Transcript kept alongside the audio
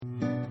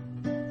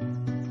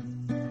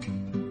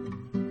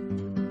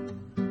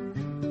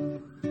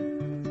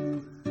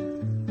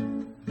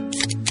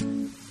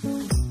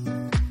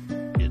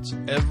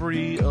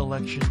Every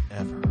election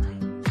ever.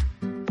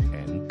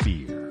 And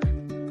beer.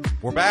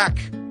 We're back.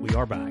 We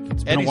are back.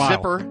 It's been Eddie a while.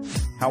 Zipper,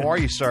 how are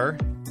you, sir?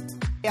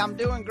 Yeah, I'm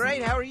doing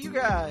great. How are you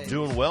guys?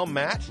 Doing well,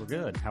 Matt. We're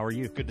good. How are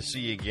you? Good to see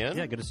you again.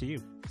 Yeah, good to see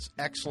you. It's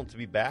excellent to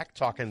be back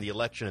talking the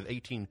election of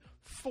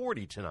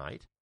 1840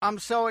 tonight. I'm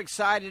so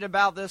excited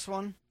about this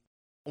one.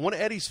 One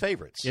of Eddie's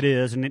favorites. It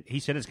is, and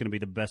he said it's going to be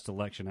the best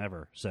election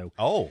ever, so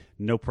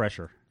no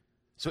pressure.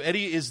 So,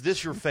 Eddie, is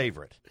this your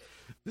favorite?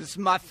 This is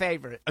my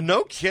favorite.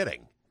 No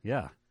kidding.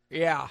 Yeah.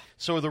 Yeah.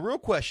 So the real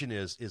question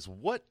is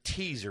what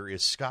teaser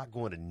is Scott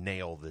going to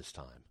nail this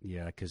time?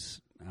 Yeah, because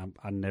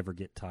I never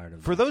get tired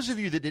of For it. those of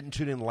you that didn't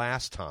tune in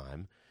last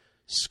time,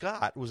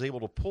 Scott was able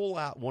to pull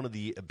out one of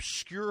the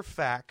obscure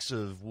facts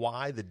of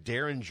why two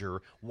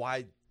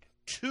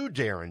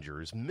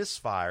Derringers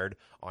misfired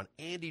on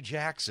Andy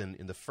Jackson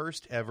in the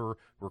first ever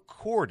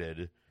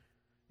recorded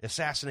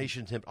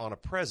assassination attempt on a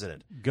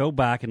president. Go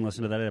back and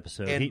listen to that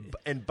episode.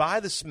 And by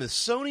the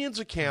Smithsonian's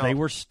account, They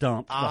were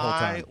stumped the whole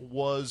time. I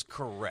was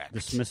correct.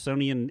 The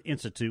Smithsonian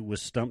Institute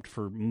was stumped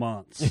for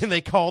months, And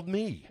they called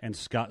me. and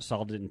Scott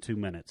solved it in 2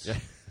 minutes.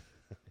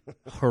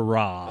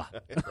 Hurrah.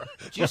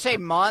 Did you say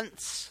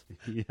months?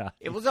 Yeah.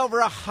 It was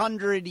over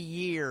 100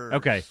 years.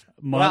 Okay.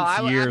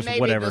 Months, years, maybe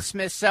whatever. the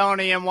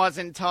Smithsonian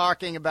wasn't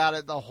talking about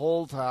it the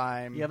whole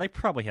time. Yeah, they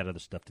probably had other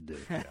stuff to do.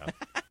 Yeah.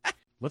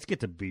 Let's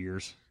get to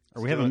beers.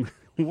 Are we Let's do having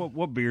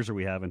what beers are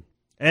we having?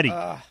 Eddie,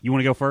 you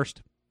want to go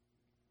first?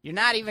 You're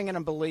not even going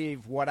to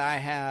believe what I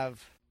have.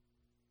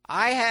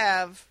 I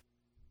have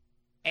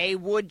a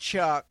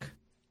Woodchuck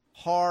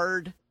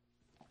hard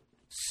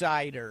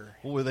cider.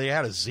 Were they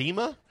out of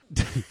Zima?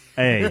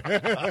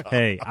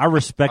 Hey, I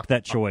respect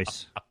that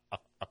choice.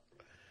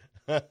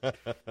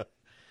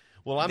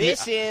 Well,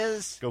 This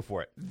is go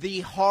for it.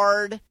 the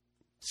hard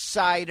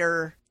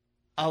cider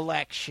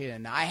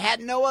election. I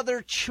had no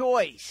other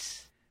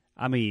choice.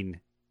 I mean,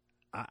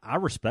 I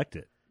respect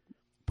it,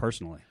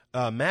 personally.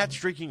 Matt's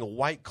drinking a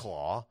White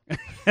Claw.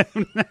 I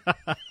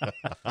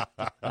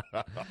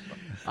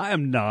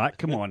am not.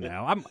 Come on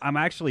now. I'm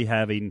actually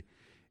having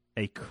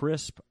a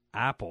crisp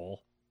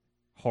apple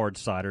hard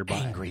cider by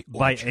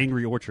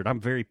Angry Orchard.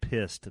 I'm very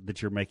pissed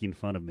that you're making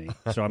fun of me.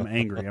 So I'm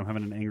angry. I'm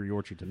having an Angry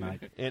Orchard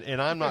tonight.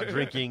 And I'm not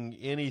drinking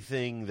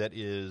anything that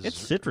is...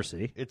 It's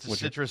citrusy. It's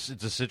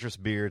a citrus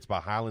beer. It's by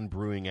Highland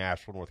Brewing,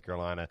 Asheville, North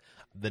Carolina.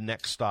 The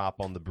next stop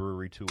on the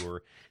brewery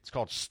tour. It's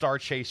called Star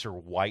Chaser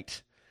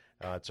White.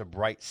 It's a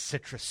bright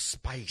citrus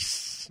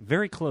spice.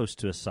 Very close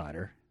to a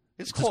cider.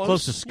 It's as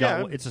close as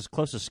Scott. Yeah. It's as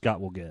close as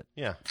Scott will get.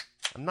 Yeah.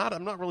 I'm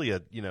not really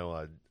a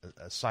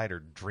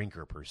cider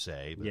drinker per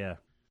se. But Yeah.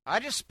 I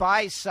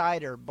despise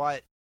cider,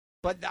 but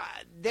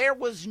there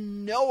was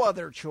no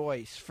other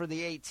choice for the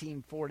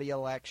 1840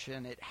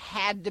 election. It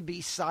had to be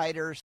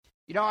cider.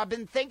 You know, I've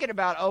been thinking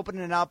about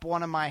opening up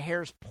one of my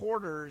Harris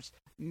Porters,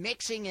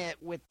 mixing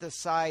it with the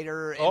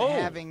cider, and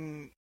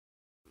having,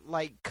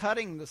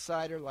 cutting the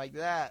cider like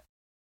that.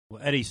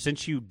 Well, Eddie,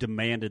 since you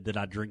demanded that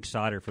I drink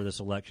cider for this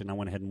election, I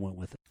went ahead and went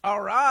with it.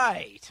 All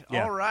right.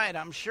 Yeah. All right.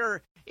 I'm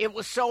sure it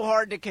was so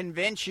hard to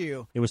convince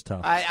you. It was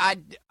tough. I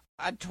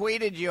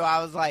tweeted you.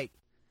 I was like,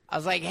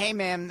 hey,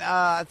 man,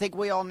 I think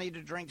we all need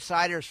to drink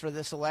ciders for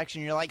this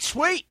election. You're like,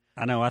 sweet.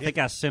 I know. I think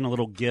I sent a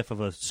little gif of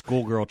a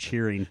schoolgirl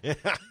cheering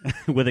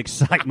with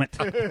excitement.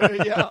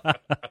 Yeah.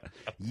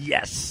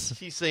 Yes.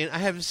 She's saying, I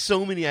have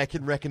so many I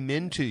can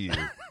recommend to you.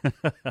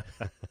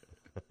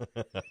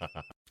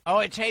 Oh,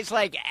 it tastes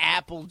like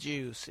apple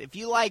juice. If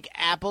you like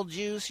apple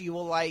juice, you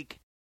will like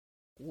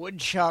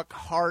Woodchuck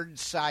hard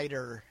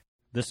cider.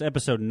 This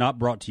episode not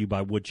brought to you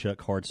by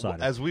Woodchuck Hard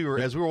Cider. As we were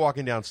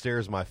walking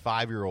downstairs, my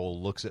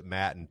 5-year-old looks at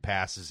Matt and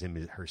passes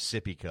him her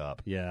sippy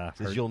cup. Yeah.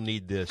 Says, you'll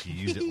need this. You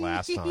used it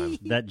last time.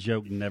 That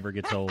joke never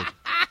gets old.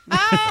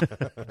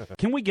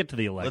 Can we get to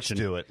the election?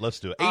 Let's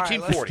do it. All right,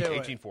 1840. let's do it.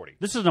 1840.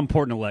 This is an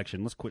important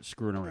election. Let's quit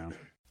screwing around.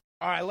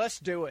 All right, let's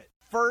do it.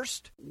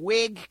 First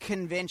Whig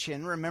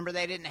convention. Remember,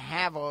 they didn't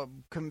have a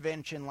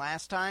convention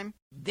last time?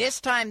 This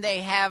time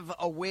they have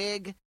a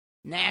Whig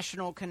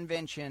national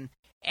convention,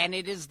 and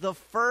it is the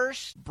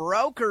first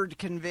brokered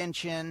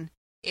convention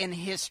in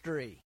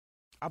history.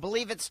 I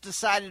believe it's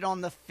decided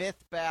on the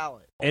 5th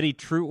ballot. Eddie,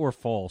 true or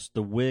false,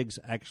 the Whigs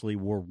actually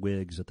wore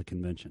wigs at the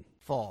convention?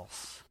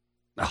 False.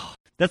 Oh,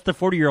 that's the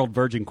 40-year-old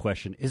virgin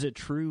question. Is it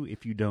true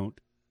if you don't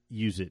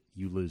use it,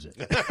 you lose it?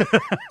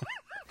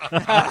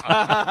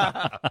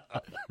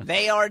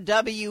 They are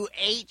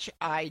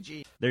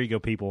WHIG. There you go,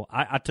 people.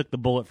 I took the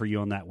bullet for you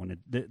on that one.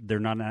 They're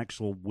not an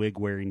actual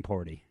wig-wearing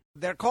party.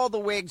 They're called the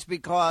Whigs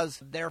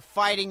because they're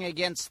fighting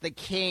against the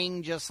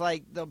king, just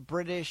like the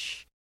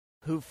British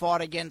who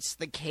fought against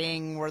the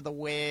king were the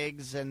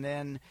Whigs. And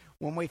then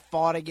when we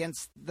fought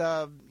against in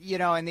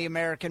the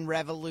American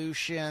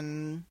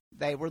Revolution,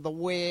 they were the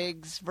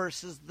Whigs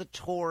versus the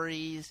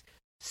Tories.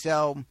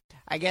 So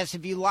I guess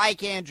if you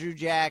like Andrew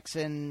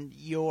Jackson,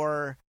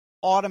 you're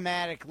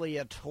automatically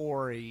a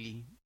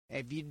Tory.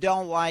 If you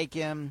don't like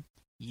him,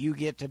 you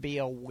get to be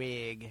a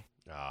Whig.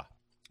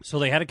 So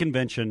they had a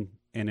convention,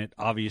 and it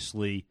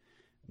obviously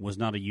was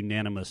not a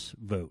unanimous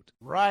vote.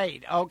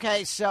 Right.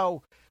 Okay,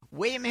 so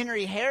William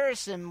Henry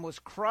Harrison was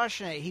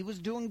crushing it. He was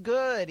doing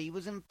good. He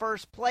was in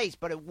first place,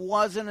 but it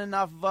wasn't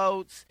enough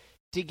votes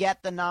to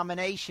get the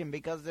nomination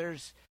because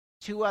there's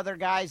two other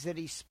guys that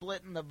he's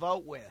splitting the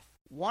vote with.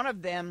 One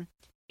of them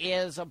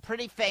is a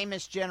pretty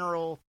famous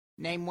general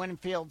named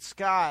Winfield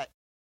Scott,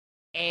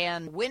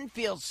 and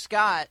Winfield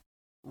Scott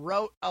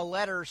wrote a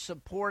letter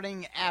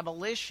supporting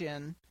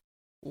abolition.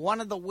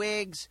 One of the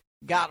Whigs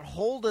got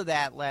hold of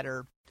that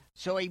letter,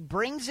 so he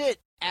brings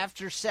it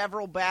after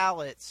several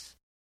ballots.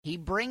 He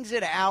brings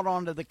it out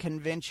onto the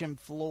convention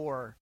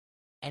floor,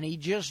 and he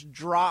just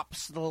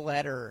drops the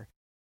letter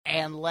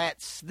and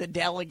lets the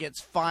delegates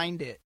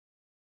find it.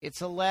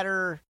 It's a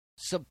letter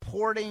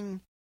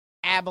supporting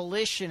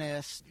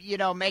abolitionists,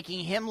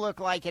 making him look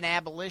like an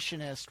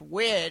abolitionist,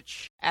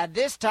 which at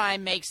this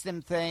time makes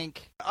them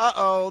think,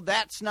 uh-oh,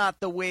 that's not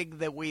the Whig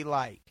that we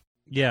like.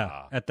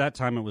 Yeah, at that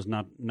time it was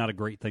not a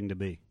great thing to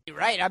be.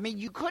 Right. I mean,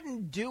 you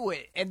couldn't do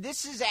it. And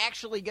this is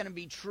actually going to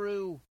be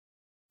true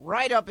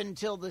right up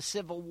until the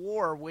Civil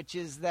War, which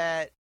is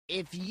that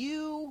if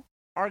you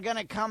are going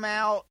to come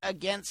out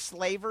against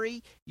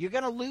slavery, you're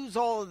going to lose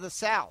all of the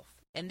South.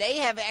 And they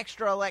have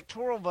extra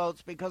electoral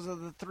votes because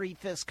of the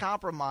Three-Fifths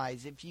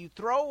Compromise. If you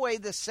throw away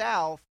the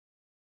South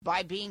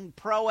by being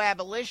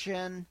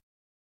pro-abolition,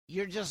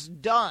 you're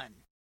just done.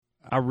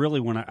 I really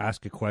want to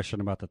ask a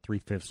question about the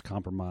Three-Fifths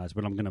Compromise,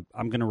 but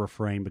I'm gonna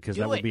refrain because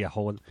that would be a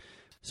whole.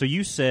 So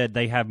you said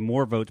they have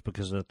more votes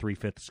because of the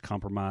Three-Fifths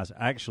Compromise.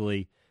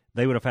 Actually,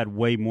 they would have had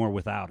way more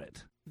without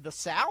it. The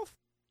South?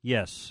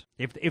 Yes.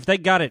 If they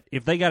got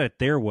it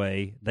their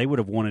way, they would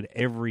have wanted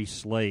every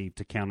slave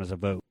to count as a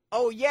vote.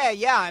 Oh,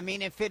 yeah. I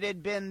mean, if it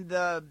had been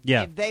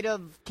if they'd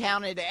have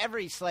counted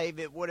every slave,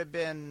 it would have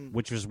been...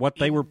 Which was what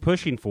they were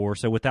pushing for,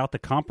 so without the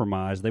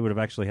compromise, they would have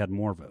actually had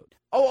more votes.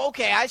 Oh,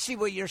 okay, I see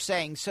what you're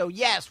saying. So,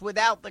 yes,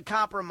 without the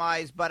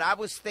compromise, but I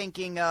was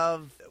thinking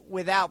of,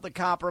 without the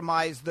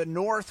compromise, the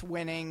North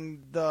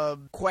winning the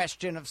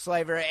question of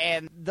slavery,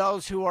 and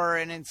those who are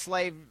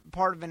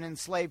part of an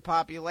enslaved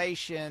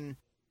population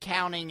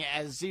counting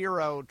as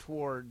 0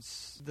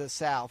 towards the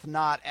South,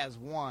 not as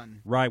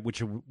 1. Right,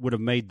 which would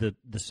have made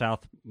the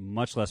South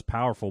much less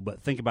powerful.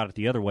 But think about it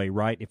the other way,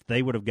 right? If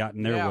they would have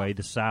gotten their way,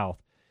 the South,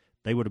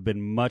 they would have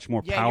been much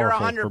more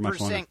powerful. You're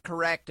 100% for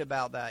correct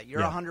about that.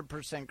 You're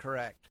 100%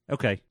 correct.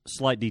 Okay,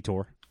 slight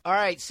detour. All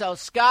right, so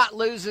Scott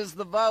loses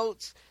the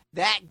votes.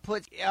 That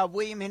puts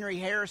William Henry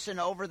Harrison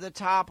over the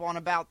top on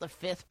about the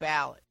 5th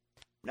ballot.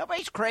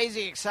 Nobody's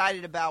crazy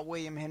excited about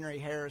William Henry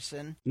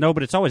Harrison. No,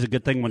 but it's always a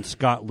good thing when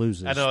Scott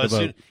loses. I know.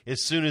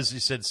 As soon as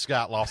you said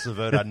Scott lost the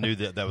vote, I knew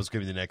that was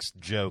going to be the next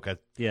joke. I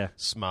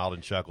smiled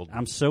and chuckled.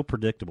 I'm so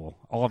predictable.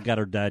 All I've got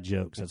are dad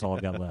jokes. That's all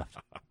I've got left.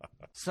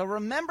 So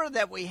remember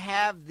that we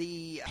have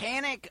the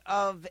Panic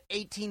of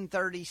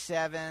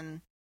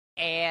 1837,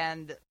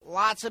 and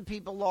lots of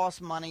people lost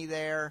money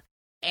there.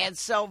 And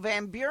so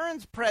Van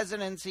Buren's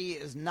presidency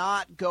is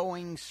not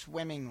going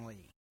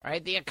swimmingly.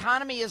 Right, the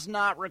economy is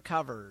not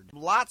recovered.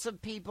 Lots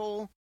of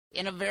people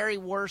in a very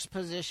worse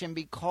position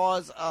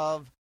because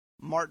of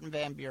Martin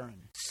Van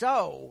Buren.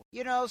 So,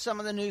 some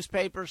of the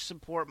newspapers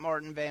support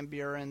Martin Van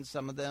Buren.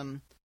 Some of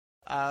them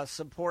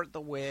support the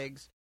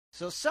Whigs.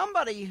 So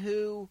somebody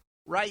who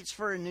writes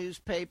for a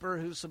newspaper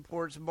who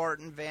supports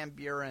Martin Van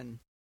Buren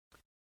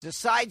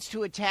decides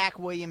to attack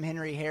William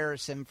Henry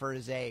Harrison for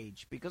his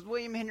age, because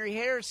William Henry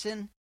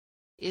Harrison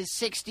is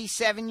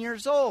 67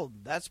 years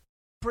old. That's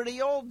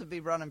pretty old to be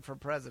running for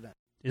president.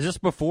 Is this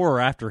before or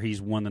after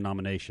he's won the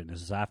nomination?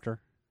 Is this after?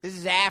 This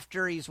is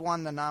after he's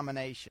won the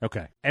nomination.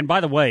 Okay. And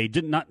by the way,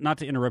 not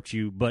to interrupt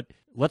you, but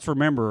let's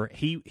remember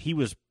he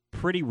was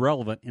pretty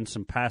relevant in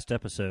some past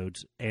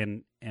episodes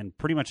and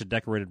pretty much a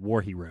decorated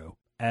war hero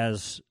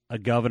as a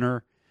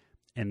governor,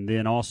 and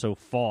then also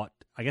fought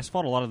a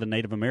lot of the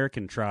Native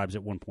American tribes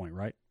at one point,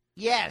 right?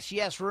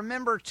 Yes.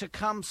 Remember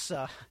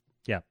Tecumseh.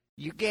 Yeah.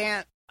 You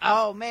can't.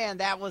 Oh, man,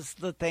 that was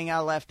the thing I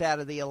left out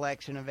of the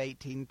election of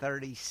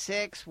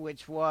 1836,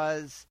 which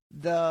was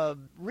the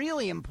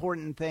really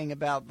important thing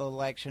about the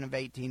election of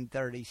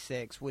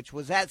 1836, which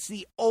was that's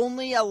the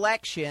only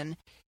election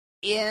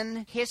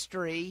in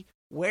history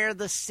where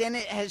the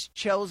Senate has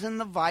chosen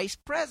the vice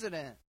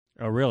president.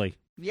 Oh, really?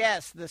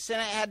 Yes, the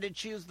Senate had to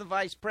choose the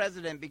vice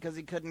president because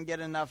he couldn't get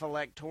enough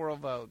electoral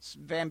votes.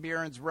 Van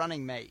Buren's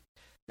running mate.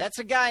 That's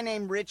a guy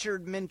named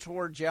Richard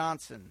Mentor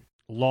Johnson.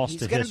 Lost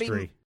to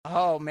history.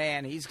 Oh,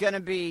 man, he's going to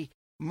be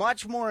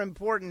much more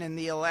important in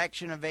the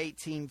election of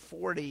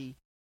 1840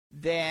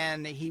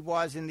 than he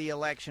was in the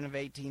election of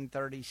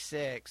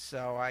 1836.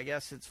 So I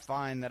guess it's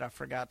fine that I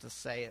forgot to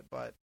say it,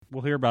 but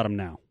we'll hear about him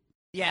now.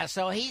 Yeah,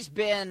 so he's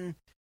been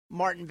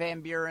Martin Van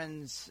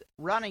Buren's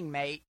running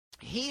mate.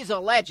 He's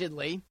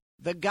allegedly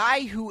the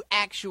guy who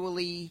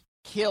actually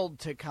killed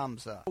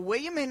Tecumseh.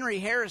 William Henry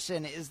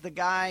Harrison is the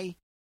guy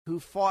who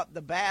fought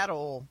the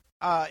battle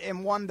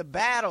and won the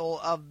Battle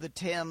of the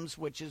Thames,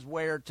 which is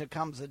where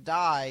Tecumseh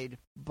died.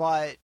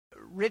 But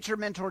Richard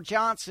Mentor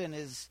Johnson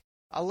is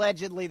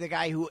allegedly the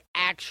guy who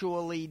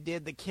actually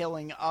did the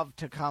killing of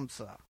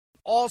Tecumseh.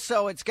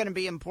 Also, it's going to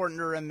be important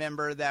to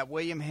remember that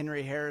William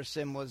Henry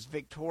Harrison was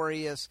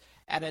victorious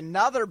at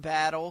another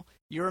battle.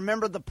 You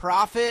remember the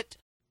Prophet?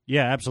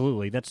 Yeah,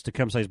 absolutely. That's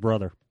Tecumseh's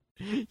brother.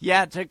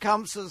 Yeah,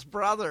 Tecumseh's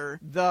brother.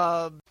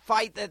 The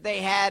fight that they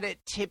had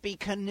at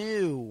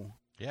Tippecanoe.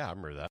 Yeah, I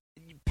remember that.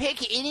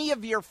 Pick any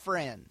of your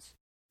friends.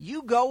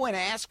 You go and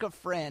ask a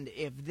friend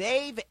if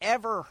they've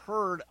ever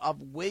heard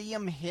of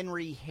William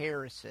Henry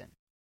Harrison.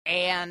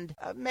 And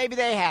maybe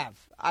they have.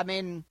 I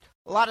mean,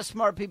 a lot of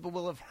smart people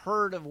will have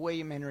heard of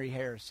William Henry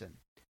Harrison.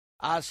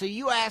 So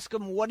you ask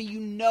them, what do you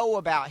know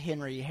about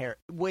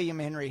William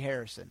Henry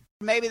Harrison?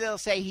 Maybe they'll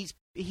say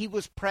he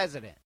was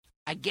president.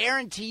 I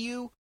guarantee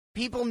you,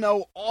 people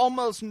know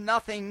almost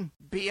nothing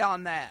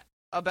beyond that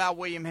about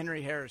William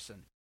Henry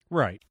Harrison.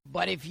 Right.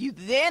 But if you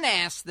then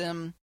ask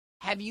them,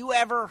 have you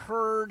ever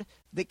heard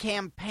the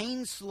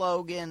campaign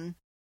slogan,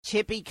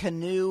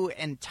 Tippecanoe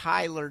and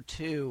Tyler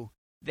too?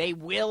 They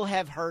will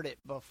have heard it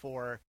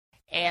before,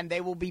 and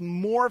they will be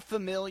more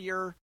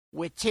familiar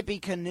with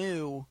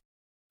Tippecanoe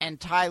and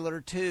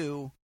Tyler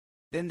too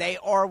than they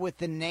are with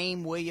the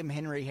name William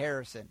Henry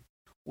Harrison,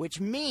 which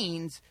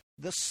means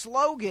the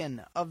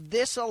slogan of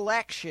this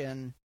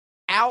election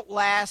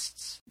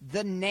outlasts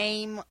the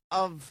name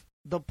of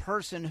the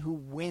person who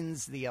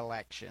wins the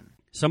election.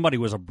 Somebody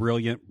was a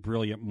brilliant,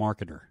 brilliant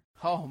marketer.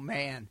 Oh,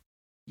 man.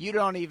 You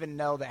don't even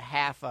know the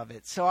half of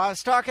it. So I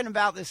was talking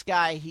about this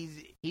guy.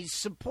 He's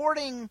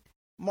supporting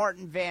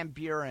Martin Van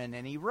Buren,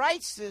 and he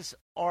writes this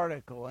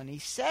article, and he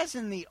says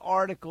in the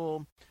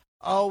article,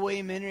 oh,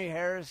 William Henry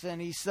Harrison,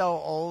 he's so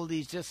old.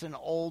 He's just an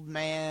old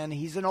man.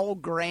 He's an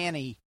old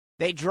granny.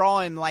 They draw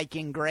him like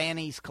in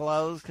granny's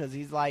clothes because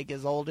he's like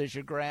as old as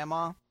your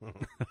grandma.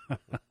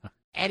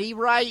 And he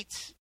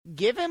writes,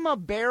 give him a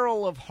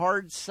barrel of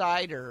hard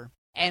cider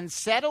and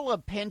settle a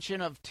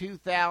pension of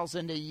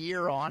 $2,000 a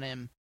year on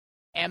him.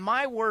 And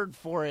my word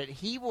for it,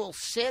 he will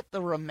sit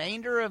the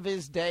remainder of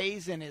his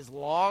days in his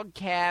log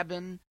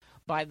cabin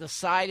by the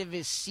side of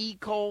his sea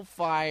coal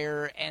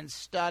fire and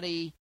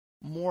study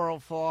moral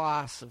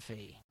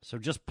philosophy. So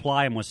just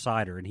ply him with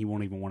cider, and he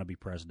won't even want to be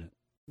president.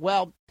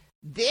 Well,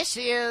 this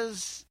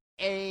is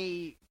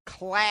a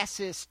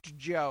classist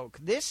joke.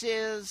 This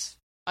is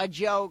a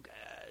joke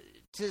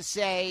to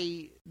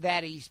say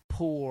that he's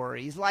poor.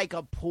 He's like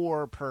a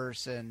poor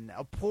person.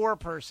 A poor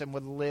person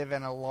would live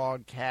in a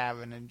log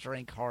cabin and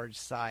drink hard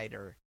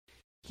cider.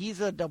 He's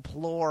a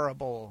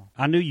deplorable.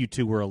 I knew you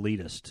two were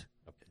elitist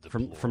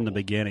from the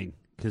beginning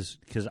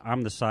because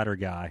I'm the cider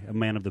guy, a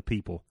man of the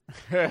people.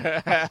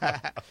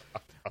 Yeah.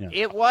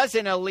 It was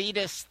an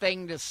elitist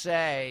thing to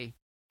say.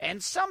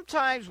 And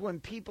sometimes when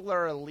people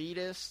are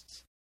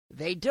elitists,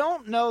 they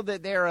don't know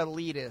that they're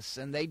elitists,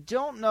 and they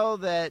don't know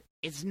that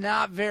it's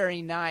not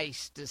very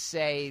nice to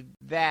say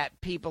that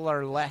people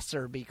are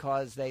lesser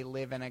because they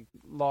live in a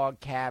log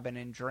cabin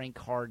and drink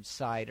hard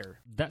cider.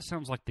 That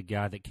sounds like the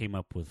guy that came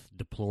up with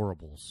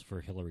deplorables for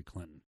Hillary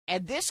Clinton.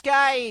 And this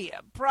guy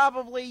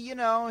probably,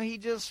 he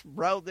just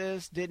wrote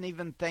this, didn't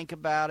even think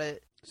about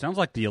it. Sounds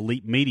like the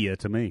elite media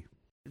to me.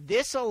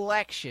 This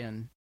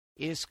election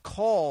is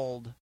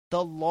called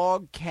the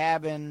log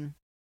cabin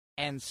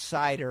and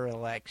cider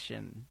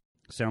election.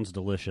 Sounds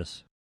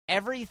delicious.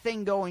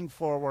 Everything going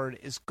forward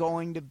is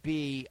going to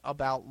be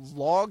about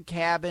log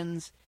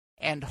cabins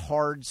and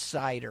hard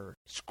cider.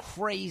 It's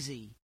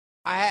crazy.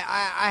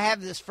 I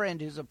have this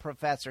friend who's a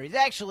professor.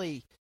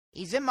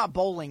 He's in my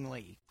bowling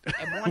league.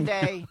 And one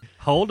day...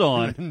 Hold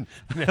on.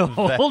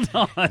 Hold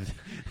on.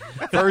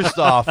 First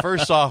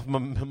off,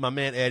 my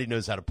man Eddie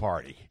knows how to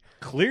party.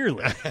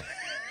 Clearly.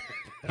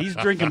 He's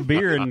drinking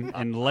beer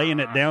and laying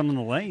it down in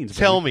the lanes.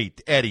 Tell me,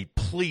 Eddie,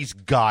 please,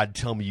 God,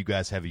 tell me you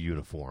guys have a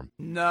uniform.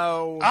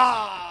 No.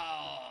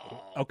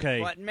 Oh! Okay.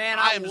 But, man,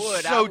 I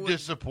would. am so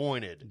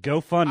disappointed.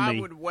 GoFundMe. I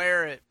would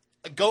wear it.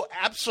 Go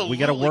absolutely. We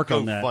got to work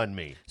on that.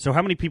 GoFundMe. So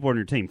how many people are on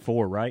your team?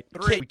 4, right?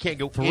 3. We can't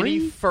go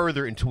any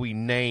further until we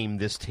name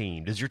this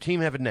team. Does your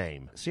team have a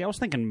name? See, I was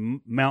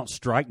thinking Mount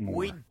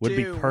Strikemore would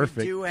be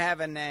perfect. We do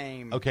have a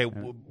name. Okay,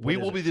 we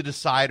will be the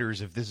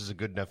deciders if this is a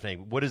good enough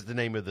name. What is the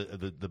name of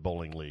the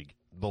bowling league,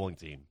 bowling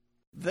team?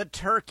 The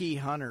Turkey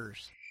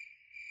Hunters.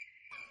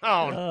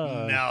 Oh,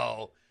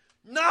 no.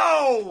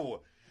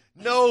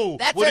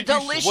 That's What a did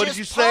delicious what did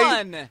you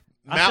pun. say?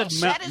 I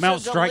said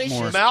Mount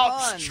Strikemore. Mount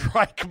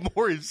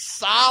Strikemore is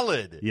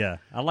solid. Yeah,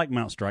 I like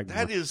Mount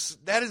Strikemore.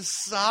 That is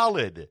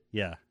solid.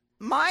 Yeah.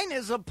 Mine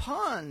is a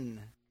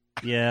pun.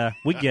 Yeah,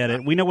 we get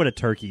it. We know what a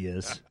turkey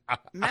is.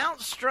 Mount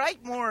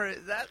Strikemore,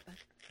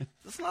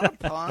 that's not a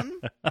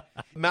pun.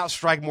 Mount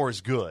Strikemore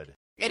is good.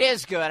 It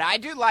is good. I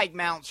do like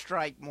Mount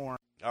Strikemore.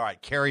 All right,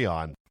 carry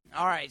on.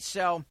 All right,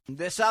 so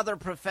this other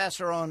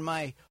professor on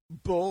my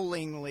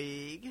bowling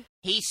league,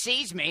 he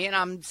sees me, and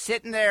I'm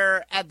sitting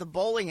there at the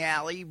bowling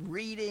alley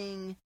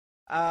reading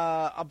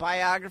a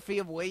biography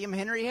of William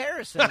Henry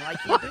Harrison, like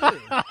you do.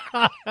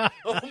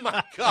 Oh,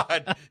 my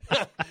God.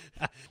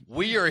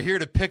 We are here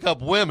to pick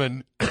up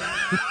women.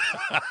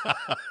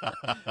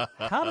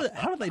 How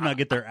do they not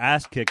get their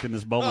ass kicked in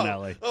this bowling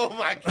alley? Oh,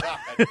 my God.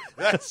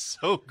 That's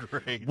so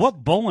great.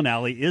 What bowling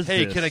alley is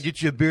Hey, this? can I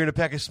get you a beer and a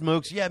pack of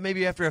smokes? Yeah,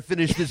 maybe after I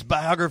finish this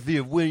biography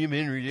of William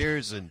Henry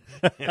Harrison.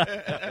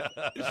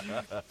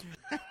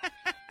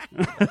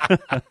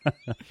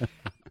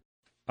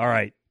 All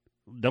right.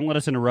 Don't let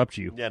us interrupt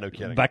you. Yeah, no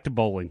kidding. Back to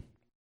bowling.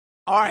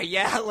 All right,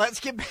 yeah, let's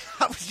get back.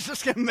 I was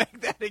just going to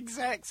make that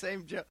exact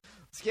same joke.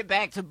 Let's get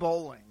back to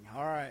bowling.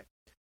 All right.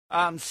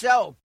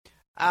 So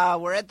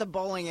we're at the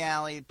bowling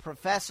alley.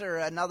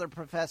 Another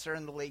professor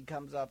in the league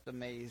comes up to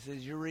me. He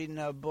says, "You're reading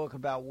a book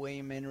about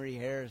William Henry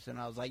Harrison."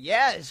 I was like,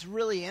 "Yeah, it's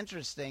really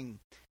interesting."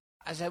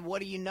 I said,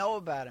 "What do you know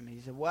about him?"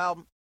 He said,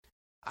 "Well,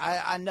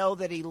 I know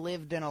that he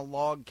lived in a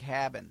log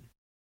cabin."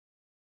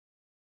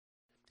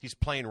 He's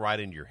playing right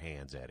into your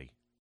hands, Eddie.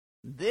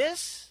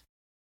 This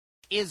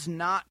is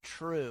not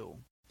true.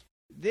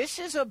 This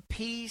is a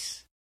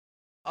piece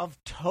of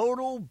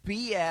total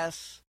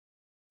BS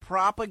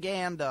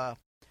propaganda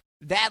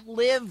that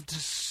lived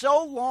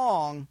so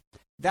long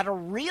that a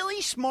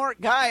really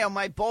smart guy on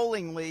my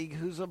bowling league,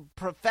 who's a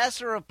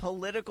professor of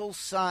political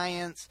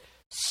science,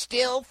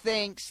 still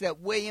thinks that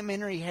William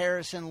Henry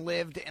Harrison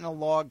lived in a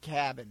log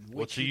cabin.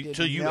 Which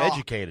Till you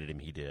educated him,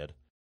 he did.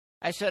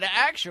 I said,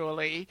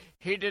 actually,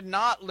 he did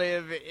not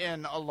live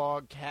in a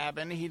log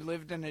cabin. He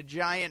lived in a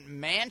giant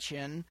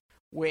mansion,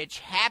 which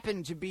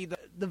happened to be the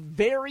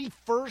very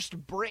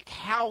first brick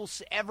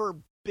house ever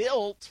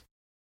built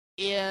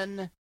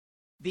in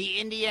the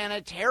Indiana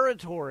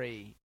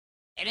Territory.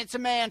 And it's a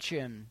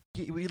mansion.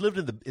 We lived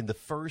in the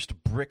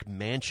first brick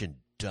mansion,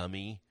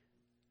 dummy.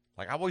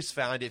 Like, I always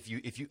found if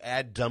you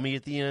add dummy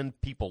at the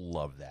end, people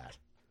love that.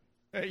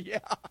 Yeah.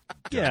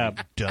 Yeah.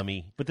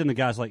 Dummy. But then the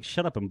guy's like,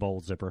 shut up and bowl,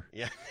 Zipper.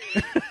 Yeah.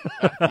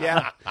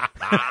 Yeah.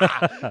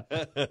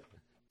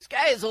 This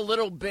guy is a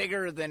little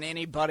bigger than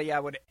anybody I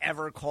would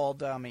ever call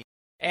dummy.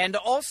 And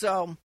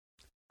also,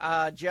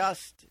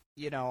 just,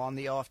 on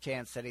the off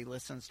chance that he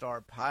listens to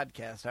our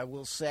podcast, I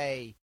will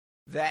say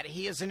that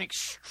he is an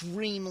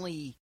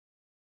extremely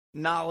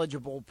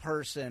knowledgeable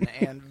person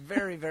and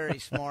very, very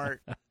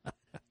smart.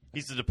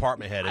 He's the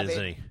department head,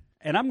 isn't he?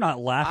 And I'm not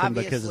laughing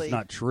because Obviously. it's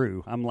not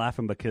true. I'm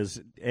laughing because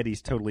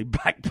Eddie's totally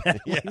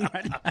backpedaling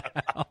right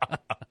now.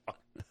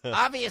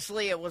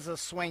 Obviously, it was a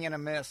swing and a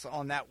miss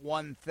on that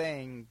one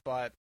thing,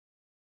 but,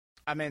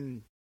 I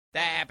mean, that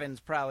happens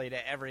probably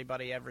to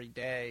everybody every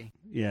day.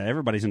 Yeah,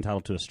 everybody's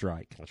entitled to a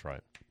strike, That's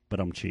right.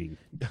 but I'm cheating.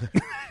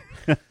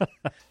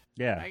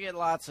 Yeah. I get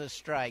lots of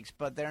strikes,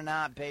 but they're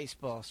not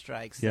baseball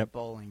strikes, Yep. they're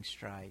bowling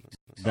strikes.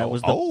 That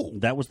was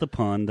the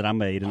pun that I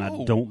made, and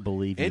I don't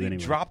believe you Eddie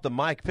anyway. dropped the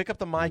mic. Pick up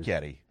the mic,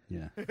 Eddie.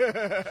 Yeah.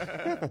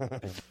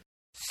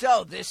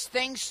 So this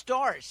thing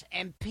starts,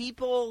 and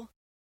people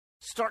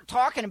start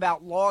talking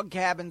about log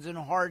cabins and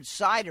hard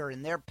cider,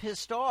 and they're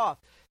pissed off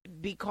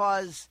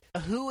because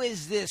who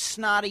is this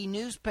snotty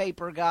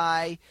newspaper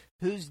guy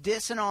who's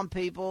dissing on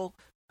people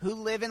who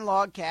live in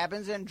log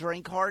cabins and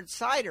drink hard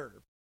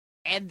cider?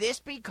 And this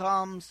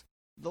becomes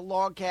the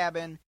log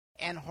cabin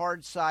and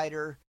hard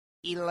cider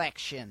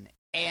election.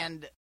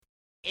 And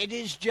it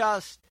is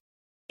just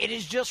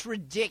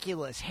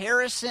ridiculous.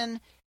 Harrison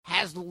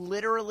has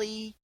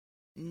literally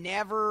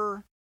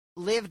never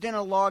lived in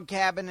a log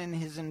cabin in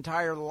his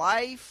entire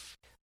life.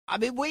 I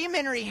mean, William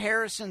Henry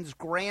Harrison's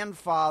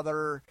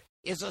grandfather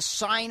is a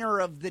signer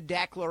of the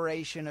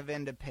Declaration of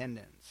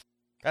Independence.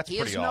 That's He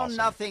pretty has known awesome.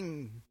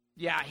 nothing.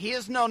 Yeah, he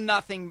has known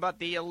nothing but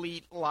the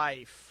elite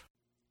life.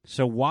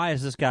 So why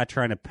is this guy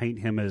trying to paint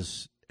him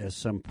as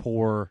some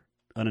poor,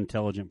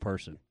 unintelligent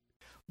person?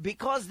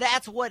 Because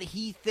that's what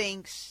he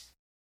thinks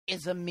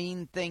is a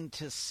mean thing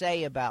to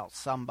say about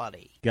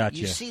somebody. Gotcha.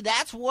 You see,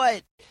 that's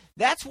what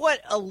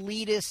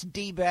elitist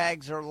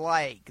D-bags are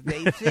like.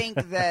 They think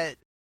that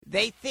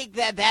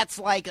that's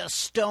like a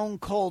stone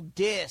cold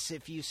diss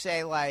if you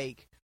say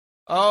like,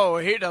 "Oh,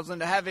 he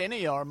doesn't have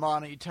any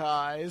Armani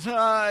ties.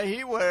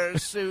 He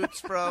wears suits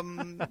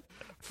from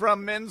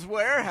Men's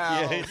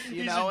Warehouse."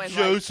 He's and a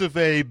Joseph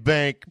A.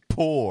 Bank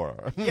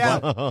poor. Yeah,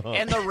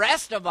 and the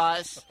rest of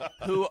us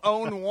who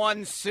own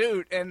one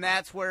suit and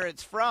that's where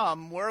it's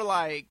from, we're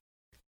like,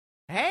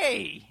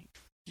 hey,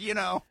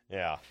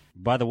 Yeah.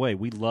 By the way,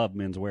 we love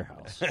Men's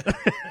Warehouse.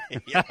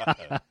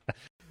 Yeah.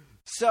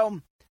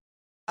 So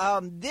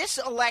this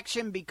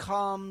election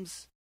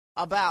becomes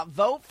about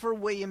vote for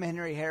William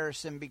Henry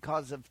Harrison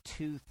because of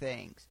two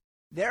things.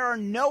 There are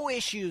no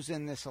issues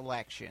in this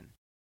election.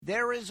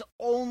 There is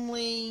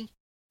only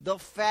the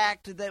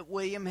fact that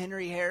William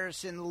Henry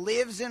Harrison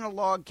lives in a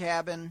log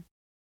cabin,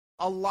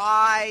 a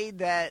lie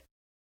that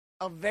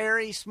a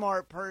very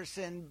smart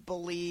person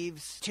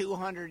believes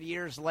 200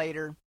 years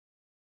later.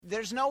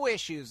 There's no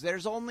issues.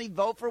 There's only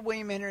vote for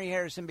William Henry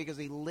Harrison because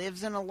he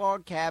lives in a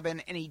log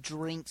cabin and he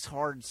drinks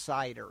hard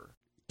cider.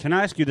 Can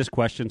I ask you this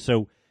question?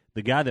 So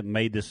the guy that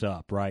made this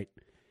up, right?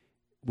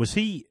 Was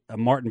he a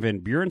Martin Van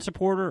Buren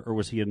supporter, or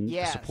was he a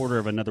Yes. supporter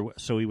of another?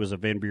 So he was a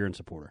Van Buren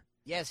supporter.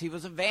 Yes, he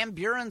was a Van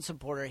Buren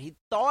supporter. He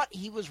thought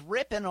he was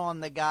ripping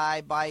on the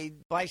guy by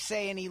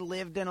saying he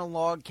lived in a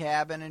log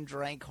cabin and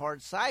drank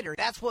hard cider.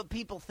 That's what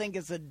people think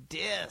is a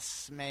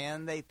diss,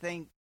 man. They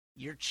think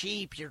you're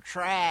cheap, you're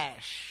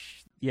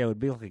trash. Yeah, it would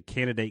be like a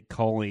candidate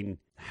calling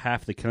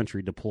half the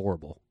country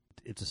deplorable.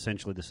 It's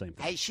essentially the same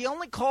thing. Hey, she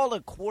only called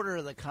a quarter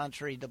of the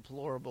country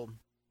deplorable.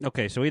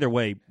 Okay, so either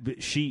way,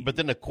 But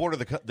then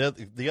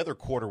the other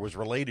quarter was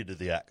related to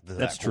that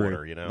that's quarter.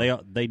 true. You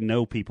know, They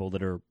know people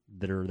that are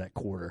that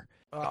quarter.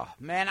 Oh,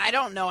 man, I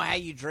don't know how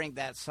you drink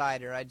that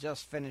cider. I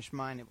just finished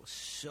mine. It was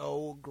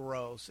so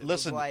gross. It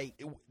Listen, was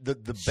like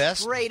the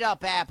best straight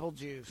up apple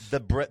juice. the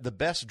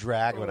best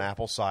drag of an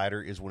apple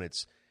cider is when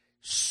it's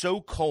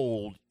so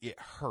cold it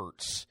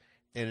hurts,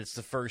 and it's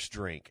the first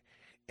drink,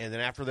 and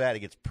then after that it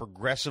gets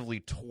progressively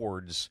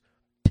towards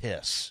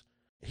piss.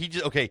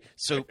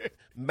 So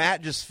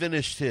Matt just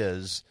finished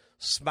his,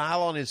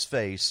 smile on his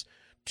face,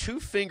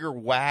 2-finger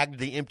wagged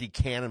the empty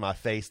can in my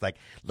face like,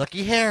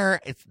 looky here,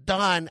 it's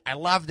done. I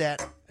love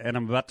that. And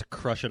I'm about to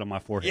crush it on my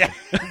forehead.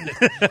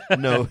 Yeah.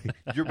 No,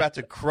 you're about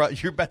to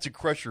crush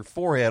your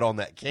forehead on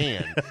that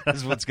can. This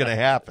is what's going to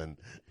happen.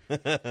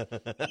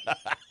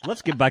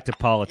 Let's get back to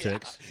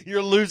politics. Yeah,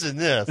 you're losing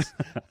this.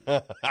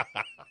 I'm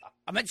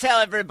going to tell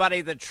everybody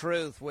the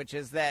truth, which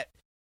is that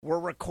we're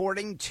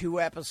recording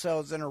 2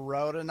 episodes in a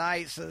row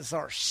tonight, so this is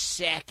our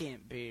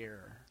second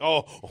beer.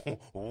 Oh,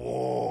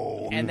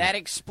 whoa. And that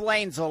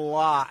explains a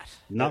lot.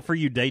 Not for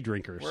you day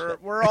drinkers.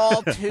 We're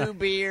all 2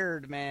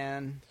 beered,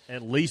 man.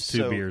 At least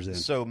 2 beers in.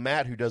 So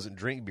Matt, who doesn't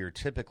drink beer,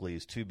 typically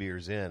is 2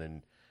 beers in,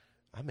 and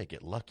I may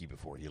get lucky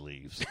before he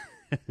leaves.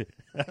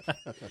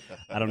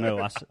 I don't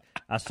know.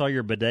 I saw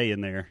your bidet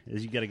in there.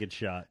 You got a good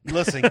shot.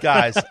 Listen,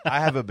 guys,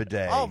 I have a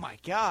bidet. Oh my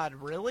God,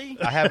 really?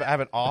 I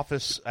have an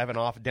office. I have an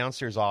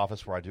downstairs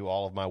office where I do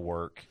all of my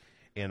work,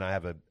 and I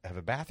have a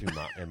bathroom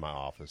in my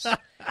office.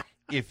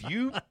 If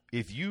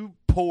you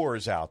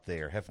poors out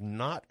there have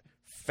not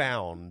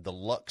found the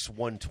Lux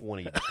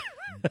 120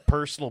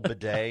 personal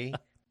bidet,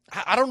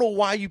 I don't know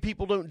why you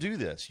people don't do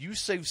this. You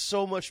save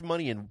so much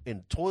money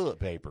in toilet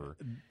paper.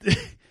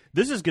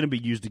 This is going to be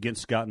used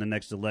against Scott in the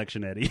next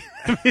election, Eddie.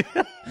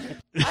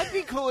 I'd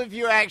be cool if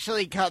you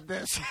actually cut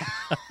this.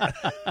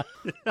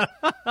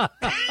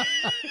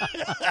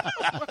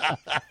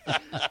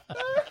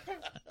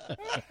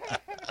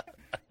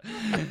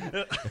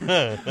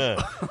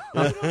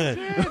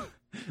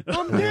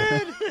 I'm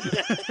dead.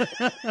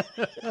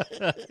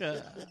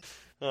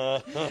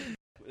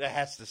 That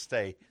has to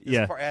stay. This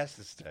Yeah. part has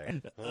to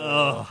stay.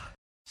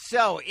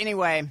 So,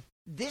 anyway,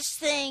 this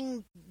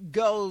thing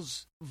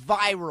goes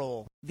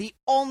viral. The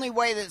only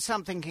way that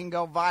something can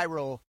go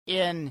viral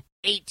in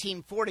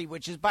 1840,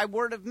 which is by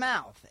word of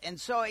mouth. And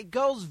so it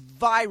goes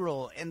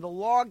viral, and the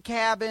log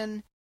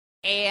cabin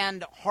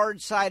and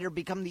hard cider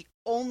become the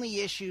only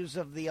issues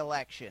of the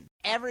election.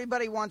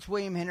 Everybody wants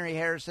William Henry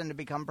Harrison to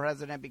become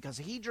president because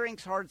he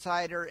drinks hard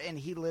cider and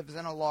he lives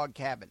in a log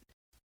cabin.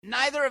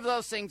 Neither of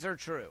those things are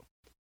true.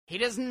 He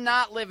does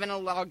not live in a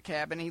log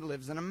cabin. He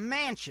lives in a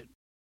mansion.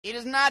 He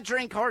does not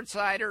drink hard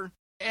cider,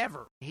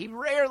 ever. He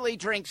rarely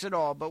drinks at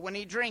all, but when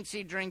he drinks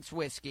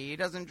whiskey. He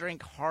doesn't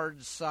drink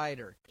hard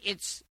cider.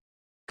 It's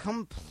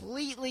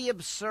completely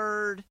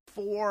absurd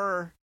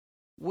for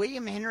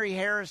William Henry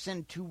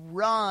Harrison to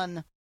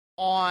run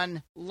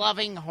on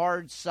loving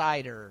hard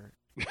cider.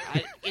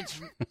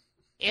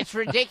 It's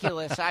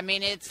ridiculous. I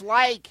mean, it's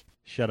like...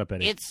 Shut up,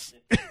 Eddie.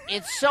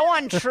 It's so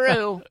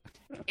untrue.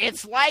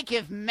 It's like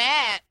if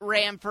Matt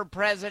ran for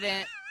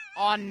president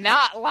on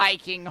not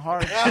liking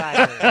hard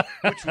cider.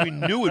 Which we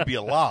knew would be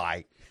a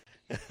lie.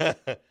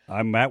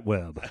 I'm Matt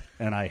Webb,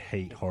 and I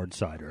hate hard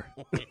cider.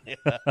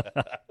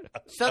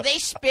 So they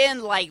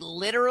spend like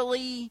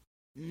literally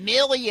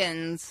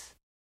millions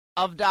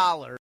of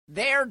dollars,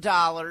 their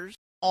dollars,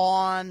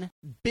 on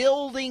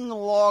building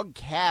log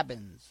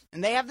cabins.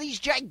 And they have these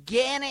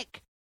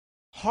gigantic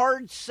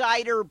hard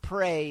cider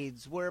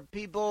parades where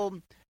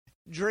people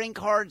drink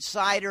hard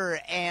cider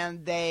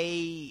and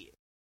the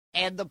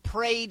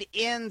parade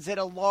ends at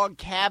a log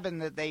cabin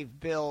that they've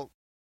built.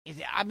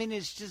 I mean,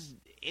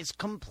 it's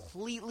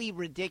completely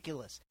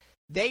ridiculous.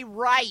 They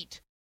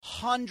write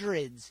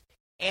hundreds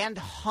and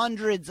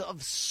hundreds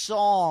of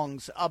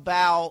songs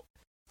about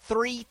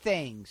 3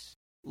 things: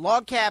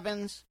 log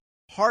cabins,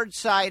 hard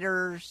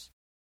ciders,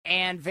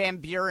 and Van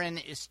Buren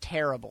is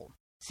terrible.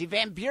 See,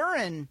 Van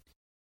Buren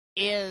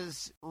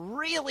is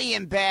really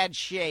in bad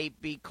shape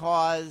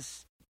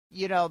because,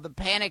 you know, the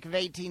Panic of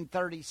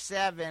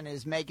 1837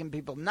 is making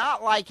people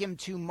not like him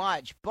too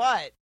much,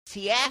 but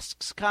he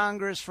asks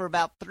Congress for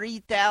about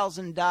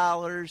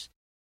 $3,000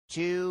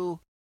 to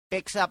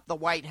fix up the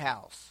White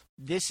House.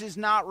 This is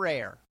not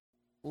rare.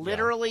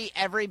 Literally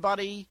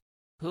everybody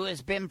who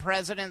has been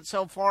president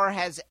so far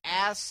has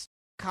asked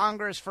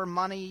Congress for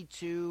money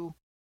to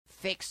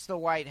fix the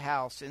White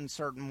House in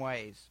certain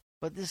ways.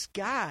 But this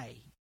guy,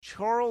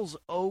 Charles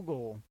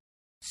Ogle,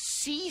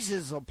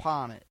 seizes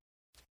upon it.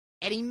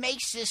 And he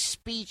makes this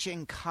speech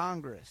in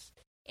Congress.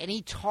 And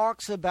he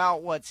talks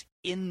about what's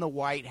in the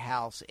White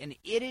House. And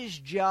it is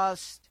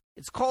just,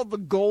 it's called the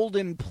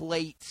Golden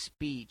Plate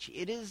speech.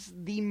 It is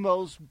the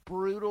most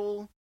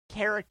brutal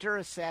character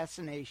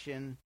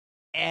assassination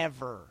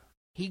ever.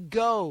 He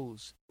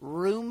goes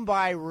room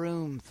by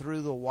room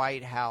through the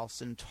White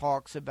House and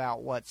talks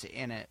about what's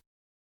in it.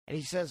 And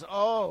he says,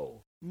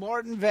 oh,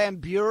 Martin Van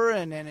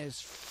Buren and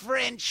his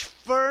French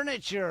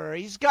furniture.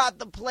 He's got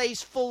the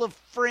place full of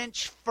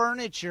French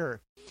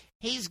furniture.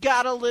 He's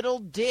got a little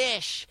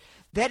dish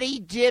that he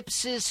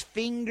dips his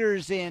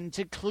fingers in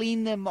to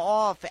clean them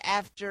off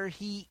after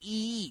he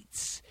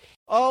eats.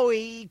 Oh,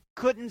 he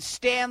couldn't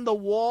stand the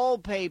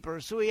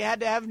wallpaper, so he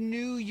had to have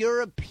new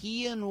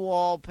European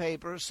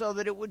wallpaper so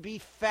that it would be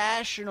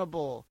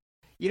fashionable.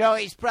 You know,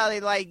 he's probably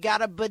like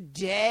got a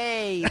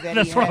bidet.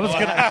 That's what I was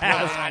going to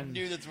ask. I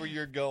knew that's where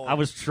you're going. I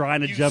was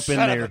trying to You jump in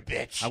son of there. a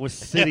bitch. I was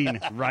sitting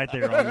right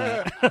there on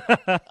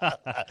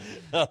that.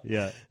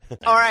 Yeah.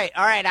 All right.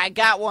 I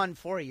got one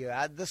for you.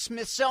 The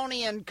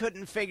Smithsonian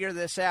couldn't figure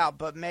this out,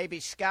 but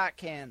maybe Scott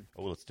can.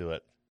 Oh, let's do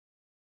it.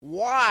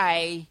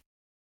 Why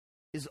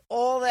is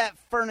all that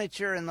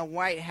furniture in the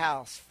White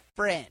House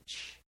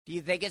French? Do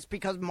you think it's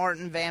because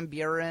Martin Van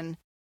Buren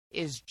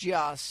is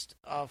just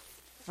a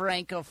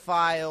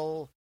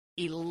Francophile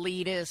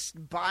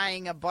elitist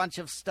buying a bunch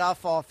of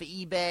stuff off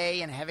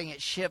eBay and having it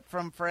shipped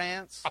from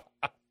France?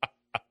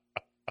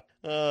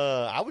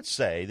 I would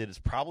say that it's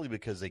probably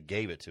because they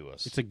gave it to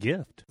us. It's a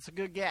gift. That's a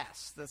good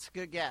guess.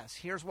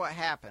 Here's what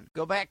happened.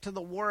 Go back to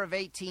the War of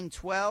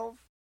 1812.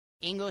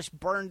 English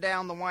burned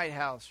down the White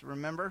House,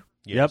 remember?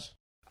 Yes.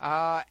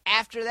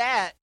 After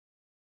that,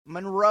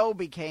 Monroe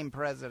became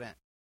president.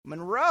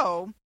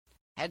 Monroe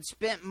had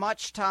spent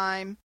much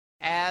time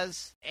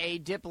as a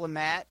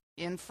diplomat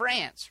in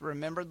France.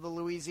 Remember the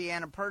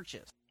Louisiana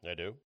Purchase? I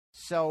do.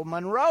 So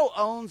Monroe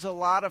owns a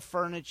lot of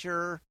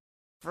furniture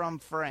from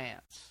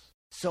France.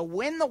 So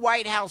when the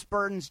White House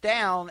burns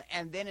down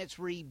and then it's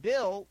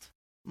rebuilt,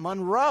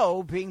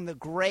 Monroe, being the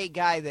great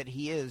guy that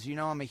he is, you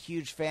know I'm a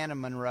huge fan of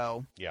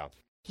Monroe, Yeah.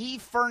 he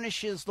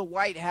furnishes the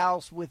White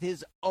House with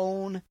his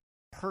own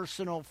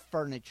personal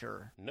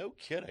furniture, No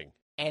kidding.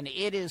 and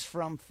it is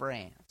from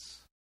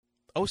France.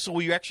 Oh, so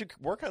you actually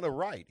were kind of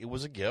right. It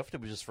was a gift.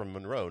 It was just from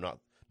Monroe, not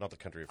the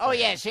country of Oh,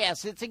 France.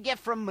 yes, it's a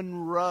gift from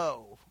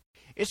Monroe.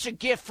 It's a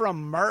gift from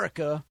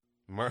America.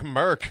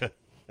 America.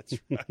 That's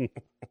right.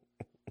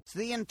 So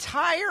the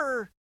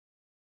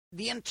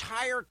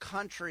entire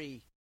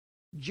country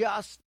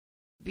just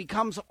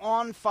becomes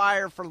on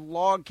fire for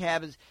log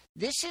cabins.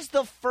 This is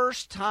the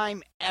first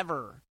time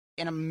ever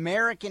in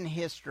American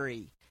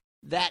history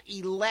that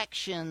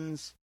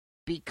elections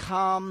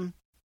become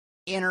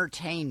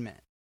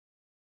entertainment.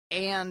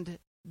 And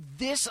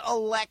this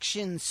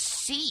election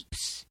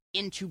seeps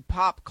into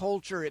pop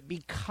culture. It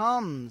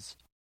becomes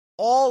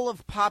all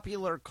of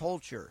popular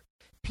culture.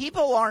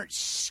 People aren't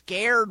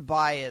scared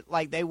by it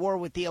like they were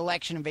with the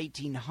election of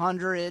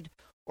 1800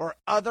 or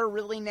other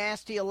really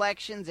nasty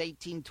elections,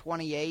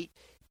 1828.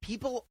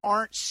 People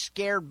aren't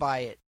scared by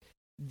it.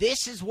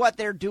 This is what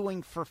they're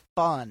doing for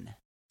fun.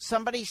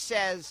 Somebody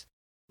says,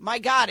 my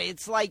God,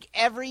 it's like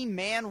every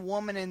man,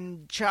 woman,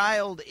 and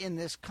child in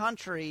this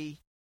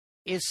country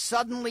is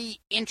suddenly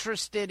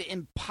interested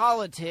in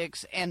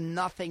politics and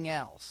nothing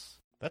else.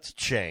 That's a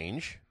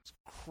change. It's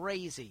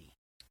crazy.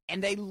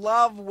 And they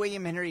love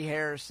William Henry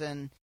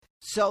Harrison.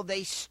 So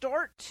the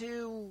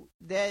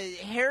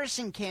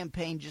Harrison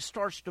campaign just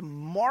starts to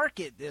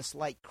market this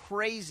like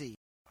crazy.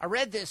 I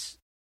read this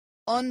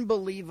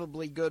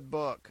unbelievably good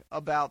book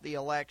about the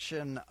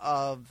election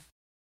of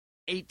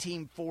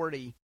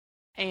 1840.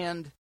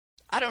 And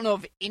I don't know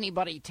if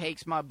anybody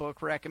takes my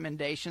book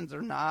recommendations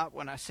or not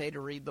when I say to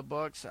read the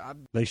books.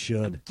 They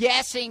should. I'm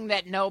guessing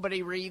that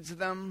nobody reads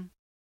them.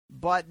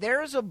 But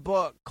there's a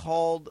book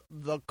called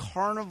The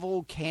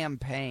Carnival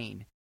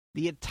Campaign.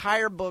 The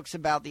entire book's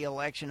about the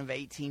election of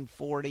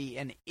 1840,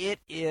 and it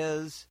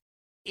is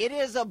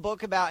a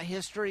book about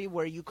history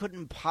where you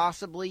couldn't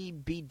possibly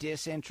be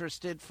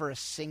disinterested for a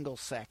single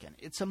second.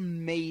 It's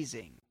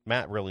amazing.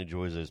 Matt really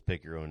enjoys those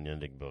pick your own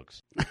ending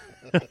books.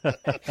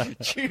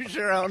 Choose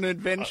your own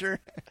adventure.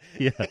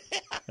 Yeah.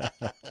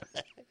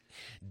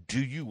 Do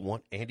you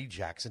want Andy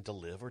Jackson to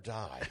live or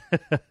die?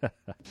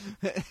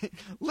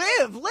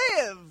 Live!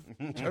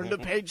 Turn to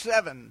page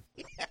 7.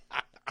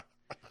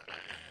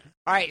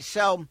 All right,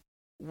 so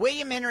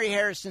William Henry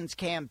Harrison's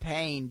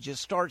campaign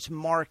just starts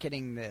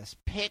marketing this.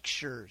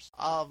 Pictures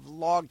of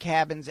log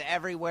cabins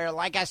everywhere.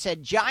 Like I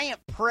said,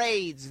 giant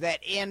parades that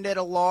end at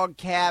a log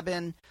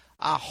cabin.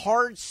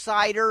 Hard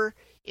cider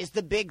is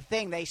the big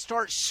thing. They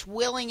start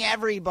swilling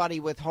everybody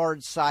with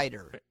hard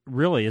cider.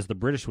 Really, as the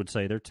British would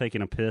say, they're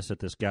taking a piss at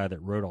this guy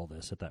that wrote all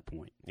this at that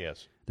point.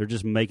 Yes. They're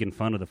just making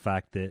fun of the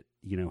fact that,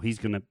 you know, he's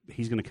gonna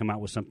come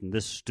out with something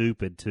this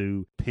stupid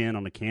to pin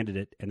on a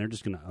candidate, and they're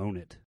just gonna own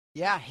it.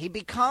 Yeah, he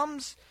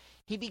becomes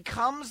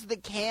the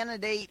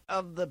candidate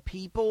of the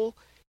people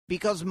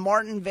because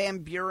Martin Van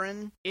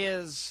Buren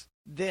is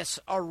this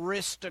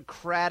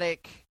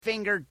aristocratic,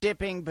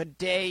 finger-dipping,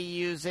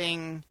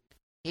 bidet-using.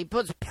 He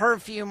puts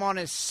perfume on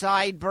his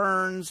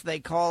sideburns. They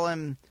call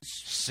him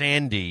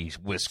Sandy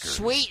Whiskers.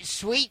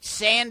 Sweet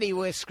Sandy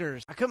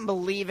Whiskers. I couldn't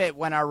believe it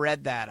when I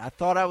read that. I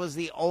thought I was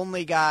the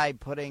only guy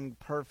putting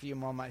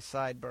perfume on my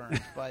sideburns,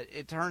 but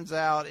it turns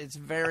out it's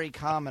very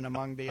common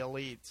among the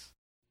elites.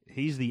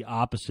 He's the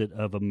opposite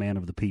of a man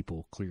of the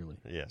people, clearly.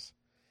 Yes.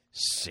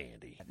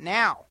 Sandy.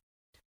 Now,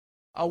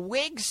 a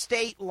Whig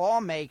state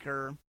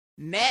lawmaker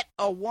met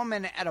a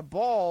woman at a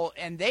ball,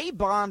 and they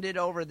bonded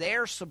over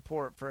their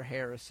support for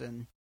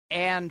Harrison.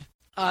 And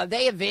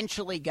they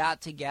eventually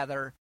got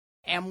together.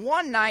 And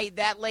one night,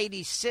 that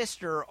lady's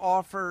sister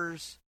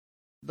offers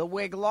the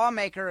Whig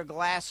lawmaker a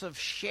glass of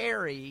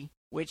sherry,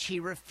 which he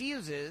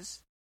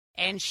refuses.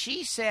 And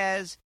she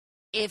says,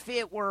 if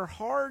it were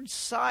hard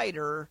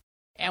cider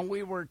and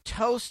we were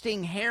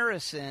toasting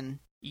Harrison,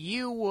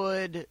 you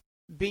would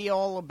be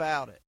all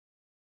about it.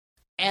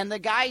 And the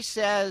guy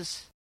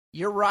says,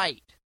 you're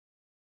right.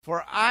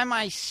 For I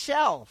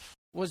myself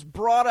was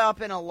brought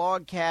up in a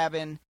log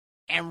cabin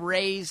and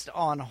raised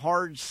on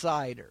hard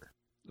cider.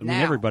 I mean,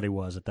 everybody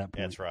was at that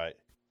point. That's right.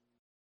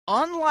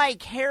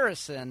 Unlike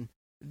Harrison,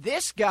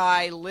 this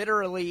guy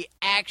literally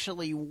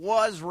actually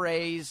was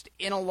raised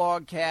in a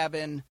log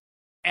cabin,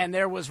 and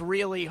there was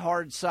really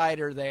hard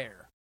cider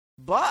there.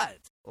 But,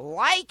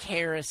 like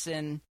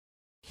Harrison,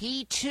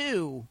 he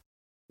too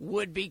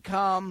would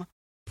become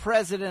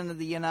President of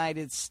the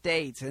United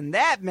States, and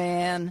that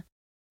man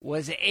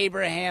was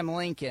Abraham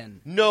Lincoln.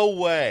 No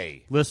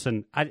way.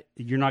 Listen,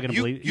 you're not going to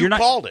believe it. You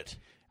called it.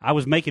 I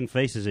was making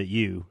faces at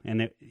you,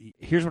 and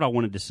here's what I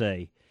wanted to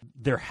say.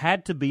 There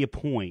had to be a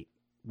point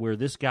where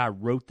this guy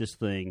wrote this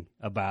thing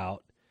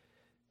about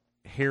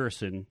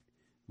Harrison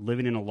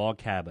living in a log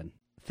cabin,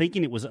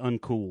 thinking it was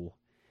uncool.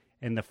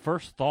 And the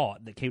first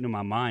thought that came to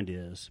my mind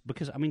is,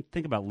 because, I mean,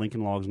 think about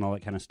Lincoln logs and all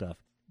that kind of stuff.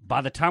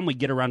 By the time we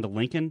get around to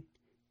Lincoln,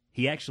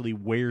 he actually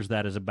wears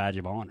that as a badge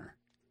of honor.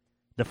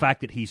 The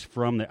fact that he's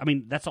from there. I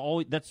mean, that's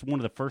one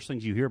of the first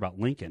things you hear about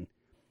Lincoln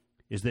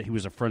is that he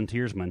was a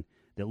frontiersman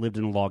that lived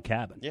in a log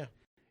cabin. Yeah.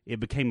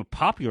 It became a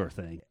popular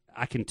thing.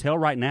 I can tell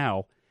right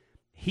now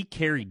he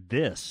carried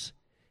this.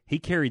 He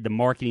carried the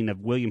marketing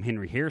of William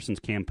Henry Harrison's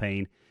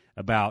campaign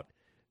about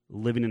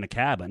living in a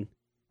cabin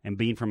and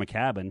being from a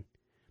cabin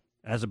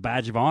as a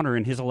badge of honor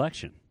in his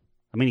election.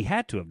 I mean, he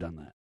had to have done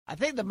that. I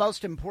think the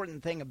most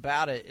important thing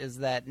about it is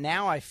that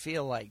now I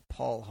feel like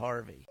Paul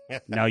Harvey.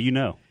 Now you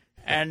know.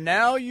 And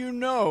now you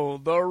know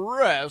the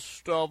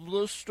rest of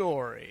the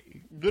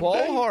story. Good Paul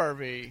day.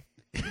 Harvey.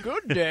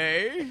 Good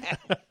day.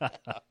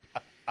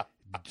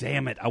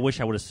 Damn it. I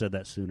wish I would have said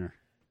that sooner.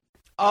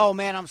 Oh,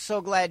 man, I'm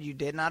so glad you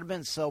didn't. I'd have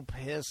been so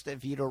pissed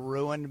if you'd have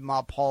ruined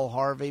my Paul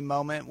Harvey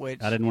moment,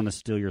 which I didn't want to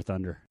steal your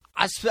thunder.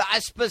 I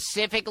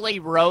specifically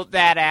wrote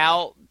that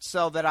out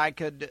so that I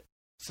could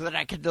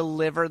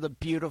deliver the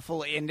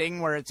beautiful ending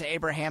where it's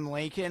Abraham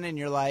Lincoln and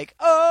you're like,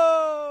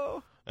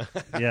 oh.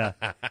 Yeah.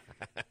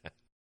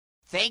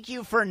 Thank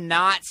you for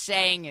not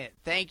saying it.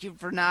 Thank you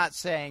for not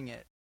saying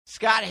it.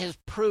 Scott has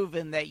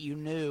proven that you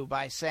knew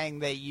by saying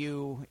that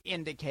you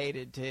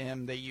indicated to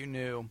him that you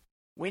knew.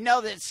 We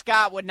know that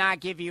Scott would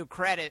not give you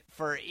credit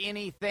for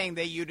anything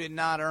that you did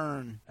not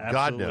earn.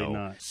 Absolutely no.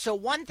 not. So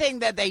one thing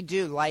that they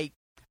do, like,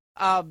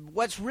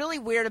 what's really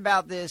weird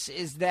about this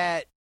is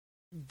that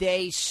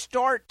they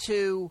start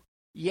to,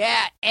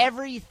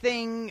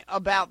 everything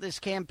about this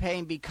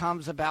campaign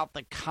becomes about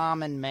the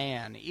common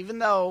man. Even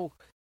though,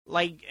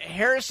 like,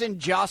 Harrison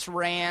just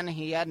ran,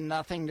 he had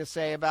nothing to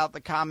say about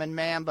the common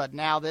man, but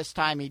now this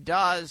time he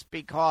does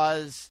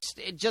because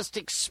it just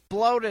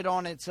exploded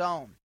on its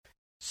own.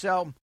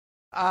 So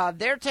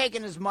they're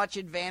taking as much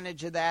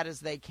advantage of that as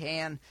they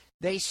can.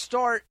 They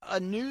start a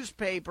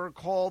newspaper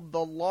called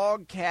The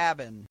Log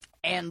Cabin,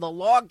 and The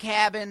Log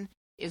Cabin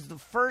is the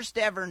first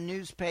ever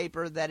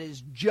newspaper that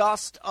is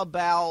just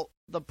about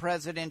the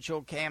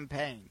presidential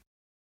campaign.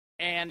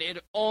 And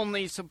it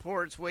only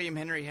supports William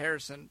Henry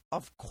Harrison,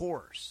 of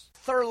course.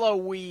 Thurlow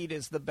Weed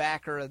is the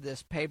backer of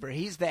this paper.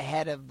 He's the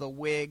head of the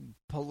Whig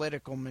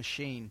political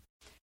machine.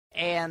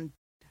 And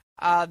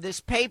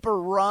this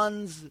paper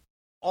runs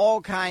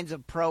all kinds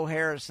of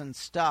pro-Harrison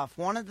stuff.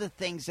 One of the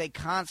things they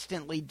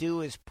constantly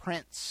do is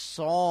print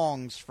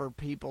songs for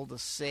people to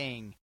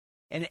sing.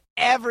 And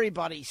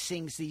everybody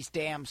sings these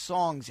damn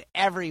songs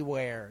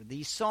everywhere.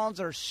 These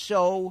songs are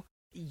so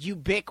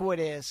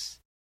ubiquitous.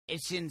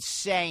 It's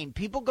insane.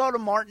 People go to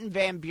Martin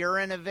Van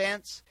Buren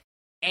events,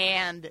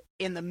 and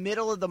in the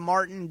middle of the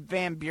Martin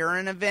Van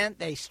Buren event,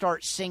 they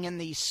start singing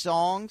these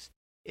songs.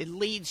 It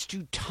leads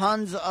to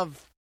tons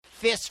of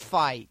fist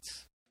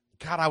fights.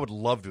 God, I would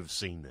love to have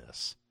seen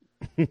this.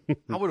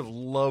 I would have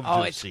loved to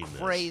have seen this. Oh,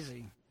 it's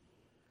crazy.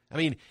 I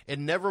mean,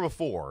 and never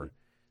before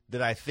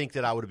did I think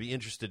that I would be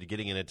interested in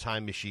getting in a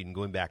time machine and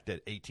going back to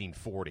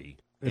 1840.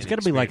 It's going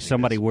to be like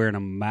somebody wearing a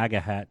MAGA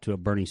hat to a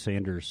Bernie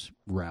Sanders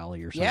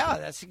rally or something. Yeah,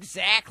 that's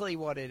exactly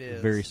what it is.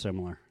 Very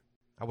similar.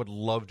 I would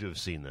love to have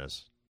seen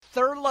this.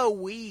 Thurlow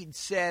Weed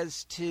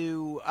says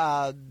to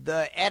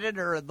the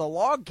editor of The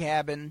Log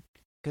Cabin,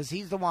 because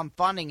he's the one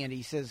funding it,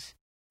 he says,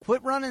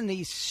 quit running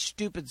these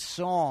stupid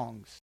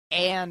songs.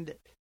 And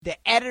the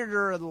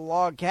editor of The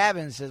Log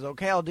Cabin says,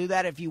 okay, I'll do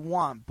that if you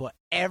want, but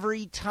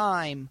every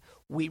time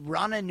we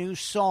run a new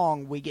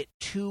song, we get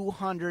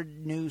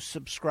 200 new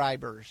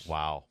subscribers.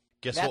 Wow.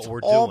 Guess That's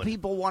what we're all doing.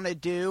 people want to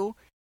do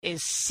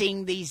is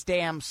sing these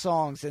damn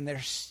songs, and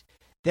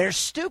they're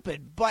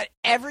stupid, but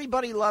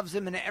everybody loves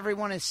them, and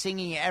everyone is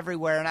singing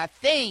everywhere. And I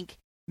think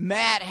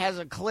Matt has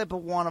a clip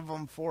of one of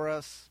them for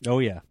us. Oh,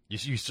 yeah.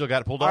 You still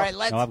got it pulled All off? right,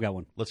 let's. No, I've got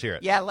one. Let's hear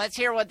it. Yeah, let's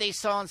hear what these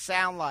songs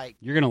sound like.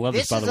 You're going to love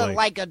this, by the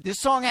way. This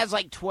song has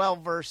like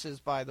 12 verses,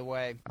 by the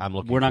way. I'm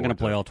looking. We're not going to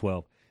forward play all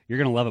 12. You're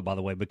going to love it, by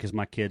the way, because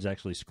my kids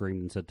actually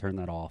screamed and said, turn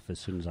that off as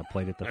soon as I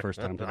played it the first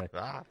time today.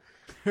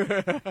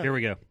 Here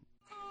we go.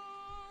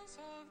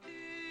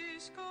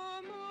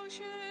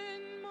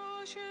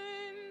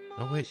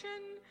 Oh, wait.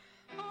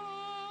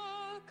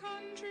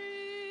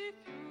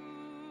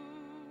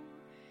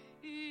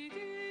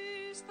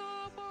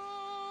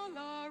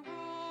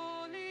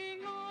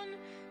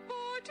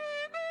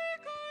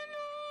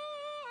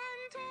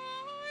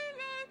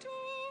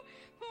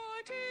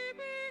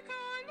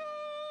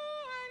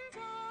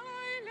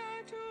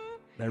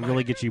 That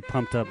really gets you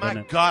pumped up, doesn't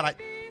My it? God,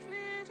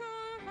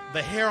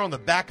 the hair on the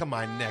back of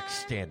my neck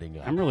standing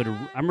up.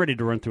 I'm ready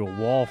to run through a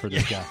wall for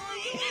this guy.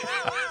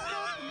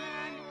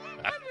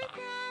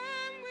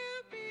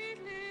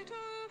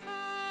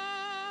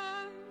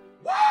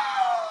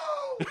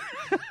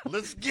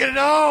 Let's get it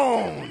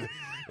on.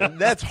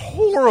 That's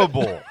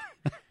horrible.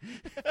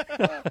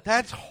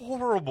 That's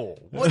horrible.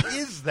 What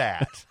is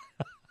that?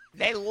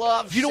 They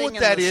love You know what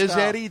singing that this is,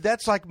 stuff. Eddie?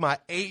 That's like my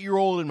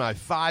 8-year-old and my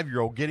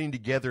 5-year-old getting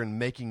together and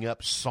making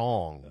up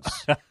songs.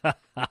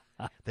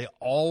 They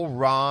all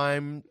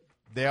rhyme.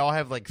 They all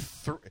have like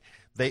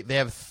they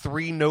have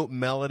 3-note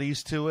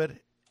melodies to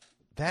it.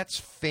 That's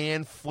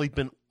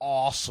fan-flipping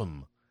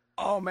awesome.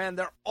 Oh, man,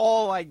 they're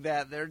all like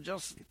that. They're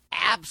just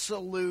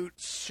absolute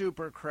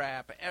super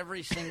crap,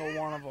 every single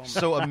one of them.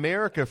 So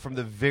America, from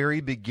the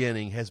very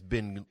beginning, has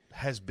been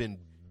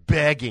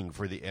begging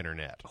for the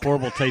internet.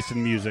 Horrible taste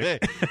in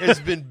music. Has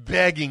been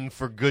begging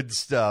for good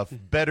stuff,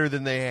 better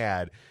than they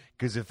had.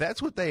 Because if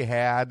that's what they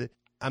had,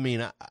 I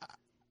mean,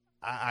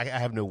 I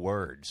have no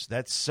words.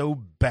 That's so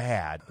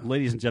bad.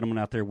 Ladies and gentlemen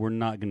out there, we're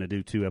not going to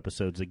do 2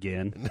 episodes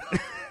again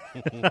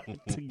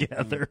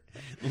together.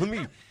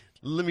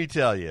 Let me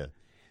tell you,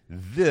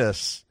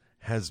 this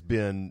has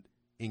been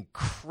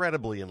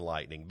incredibly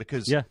enlightening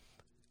because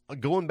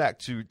going back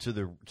to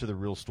the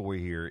real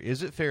story here,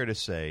 is it fair to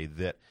say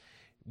that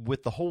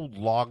with the whole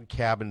log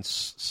cabin /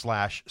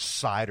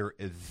 cider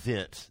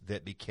event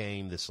that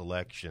became this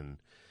election,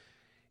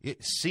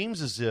 it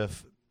seems as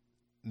if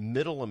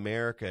middle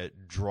America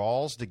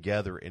draws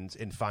together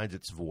and finds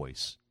its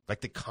voice.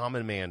 Like the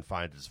common man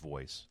finds his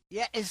voice.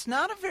 Yeah, it's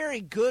not a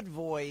very good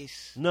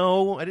voice.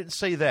 No, I didn't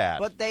say that.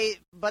 But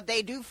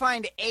they do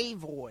find a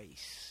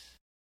voice.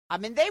 I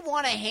mean, they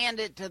want to hand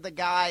it to the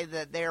guy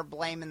that they're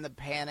blaming the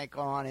panic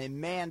on, and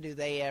man, do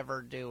they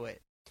ever do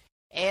it.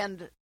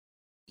 And,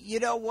 you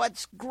know,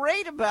 what's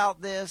great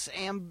about this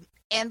and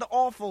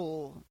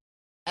awful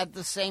at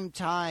the same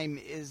time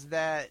is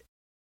that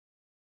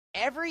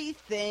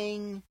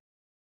everything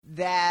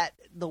that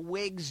the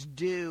Whigs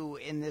do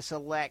in this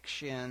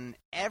election,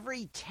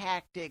 every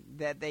tactic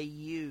that they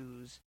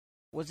use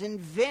was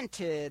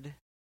invented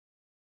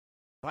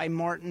by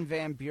Martin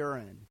Van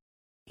Buren.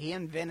 He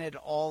invented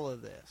all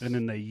of this. And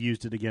then they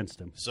used it against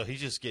him. So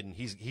he's just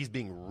he's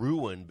being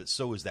ruined, but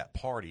so is that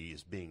party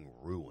is being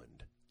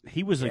ruined.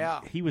 He was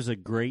a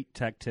great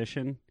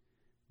tactician,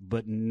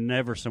 but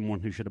never someone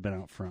who should have been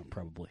out front,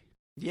 probably.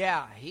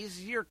 Yeah,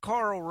 he's your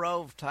Karl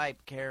Rove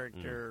type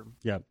character.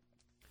 Yeah.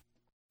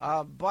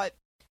 But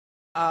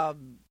I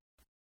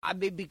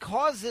mean,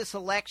 because this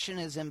election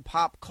is in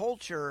pop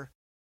culture,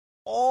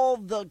 all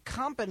the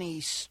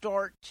companies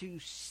start to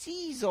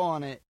seize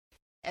on it,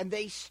 and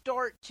they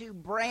start to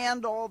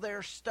brand all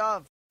their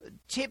stuff.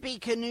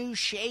 Tippecanoe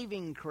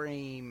shaving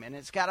cream, and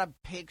it's got a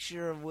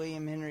picture of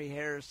William Henry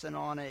Harrison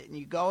on it, and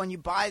you go and you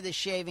buy the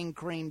shaving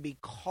cream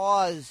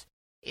because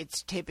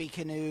it's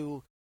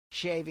Tippecanoe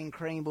shaving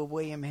cream with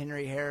William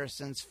Henry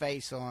Harrison's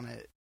face on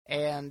it.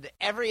 And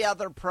every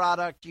other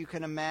product you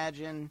can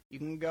imagine, you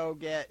can go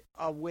get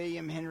a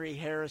William Henry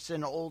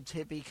Harrison Old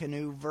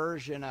Tippecanoe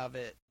version of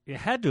it. It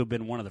had to have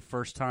been one of the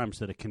first times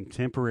that a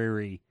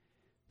contemporary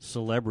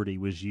celebrity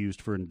was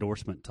used for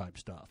endorsement type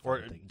stuff.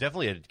 Or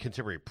definitely a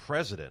contemporary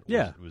president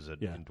was an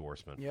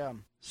endorsement. Yeah.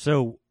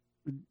 So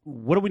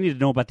what do we need to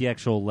know about the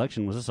actual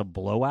election? Was this a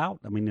blowout?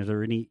 I mean, is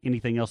there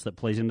anything else that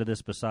plays into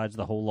this besides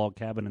the whole log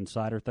cabin and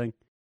cider thing?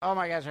 Oh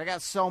my gosh, I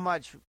got so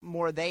much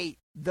more. The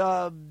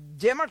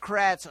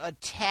Democrats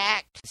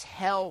attacked his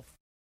health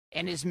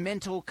and his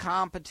mental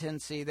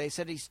competency. They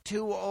said he's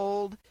too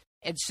old.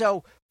 And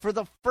so for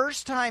the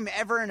first time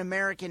ever in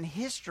American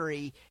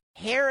history,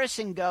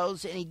 Harrison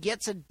goes and he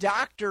gets a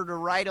doctor to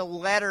write a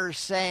letter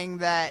saying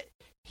that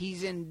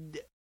he's in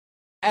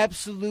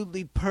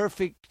absolutely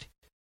perfect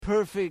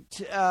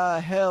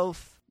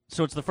health.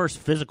 So it's the first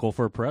physical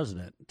for a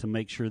president to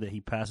make sure that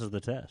he passes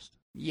the test.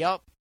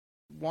 Yep,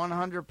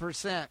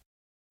 100%.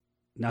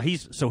 Now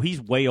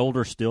he's way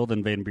older still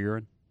than Van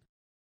Buren.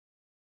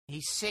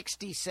 He's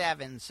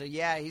 67, so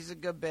yeah, he's a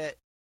good bit.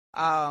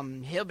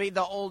 He'll be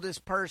the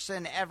oldest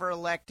person ever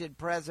elected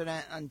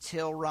president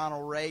until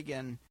Ronald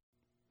Reagan.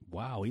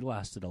 Wow, he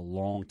lasted a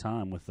long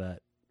time with that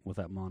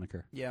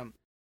moniker. Yeah.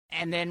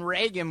 And then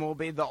Reagan will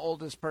be the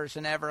oldest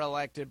person ever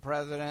elected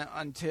president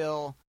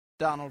until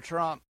Donald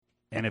Trump.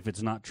 And if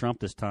it's not Trump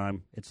this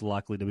time, it's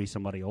likely to be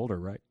somebody older,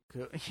 right?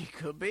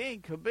 Could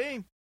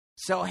be.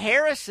 So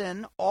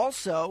Harrison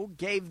also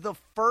gave the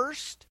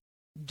first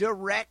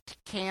direct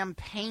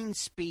campaign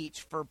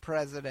speech for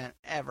president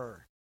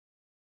ever.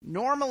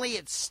 Normally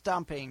it's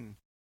stumping.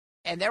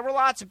 And there were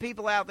lots of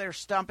people out there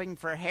stumping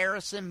for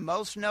Harrison,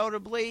 most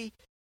notably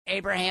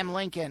Abraham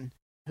Lincoln,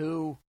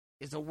 who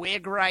is a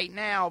Whig right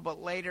now,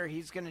 but later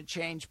he's going to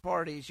change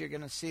parties. You're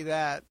going to see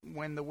that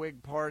when the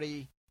Whig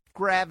Party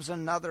grabs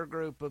another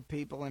group of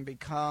people and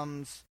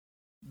becomes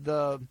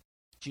the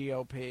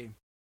GOP.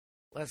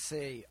 Let's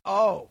see.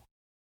 Oh,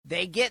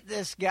 they get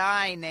this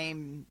guy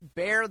named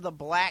Bear the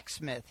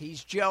Blacksmith.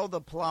 He's Joe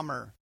the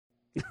Plumber.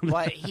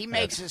 But he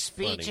makes a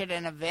speech at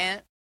an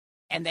event,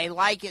 and they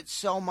like it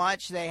so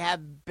much they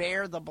have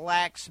Bear the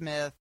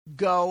Blacksmith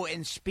go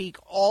and speak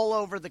all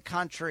over the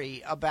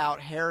country about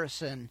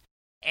Harrison.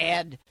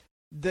 And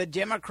the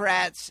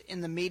Democrats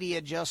in the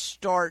media just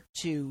start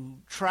to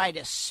try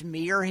to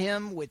smear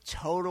him with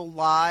total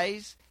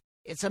lies.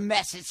 It's a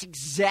mess. It's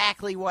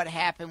exactly what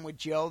happened with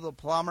Joe the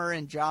Plumber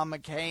and John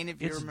McCain,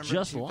 if you remember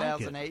just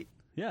 2008. Like it.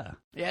 Yeah,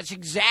 it's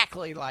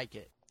exactly like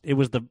it. It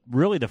was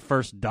really the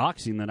first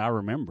doxing that I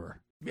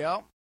remember.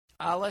 Yep.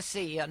 Let's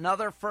see,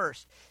 another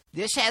first.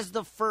 This has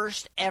the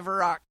first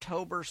ever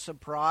October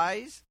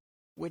surprise,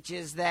 which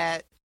is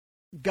that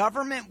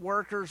government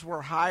workers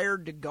were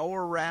hired to go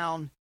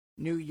around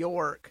New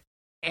York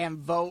and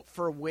vote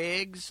for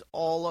Whigs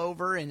all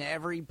over in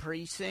every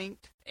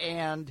precinct,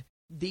 and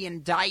the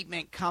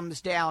indictment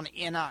comes down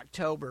in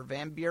October.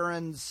 Van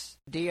Buren's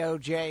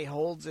DOJ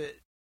holds it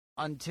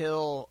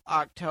until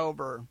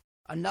October.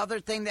 Another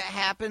thing that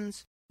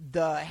happens,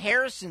 the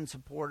Harrison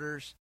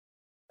supporters,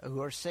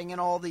 who are singing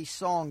all these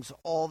songs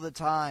all the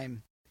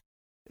time,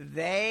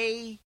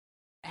 they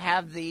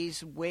have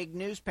these Whig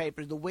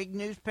newspapers. The Whig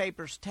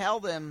newspapers tell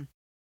them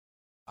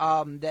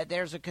that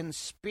there's a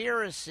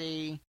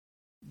conspiracy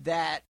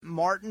that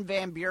Martin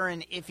Van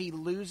Buren, if he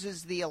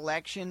loses the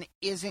election,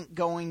 isn't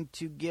going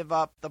to give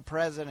up the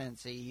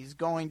presidency. He's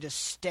going to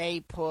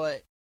stay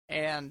put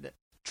and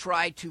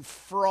try to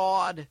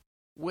fraud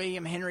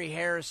William Henry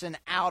Harrison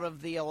out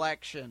of the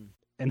election.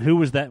 And who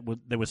was that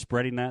was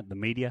spreading that? The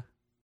media?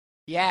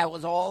 Yeah, it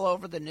was all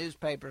over the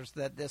newspapers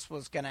that this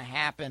was going to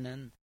happen,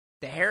 and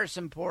the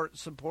Harrison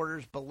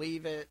supporters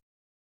believe it.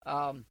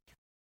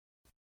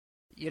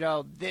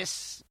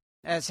 This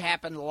has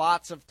happened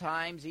lots of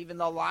times, even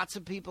though lots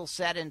of people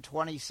said in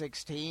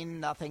 2016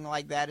 nothing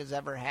like that has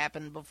ever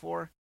happened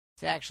before.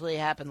 It's actually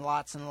happened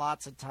lots and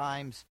lots of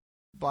times,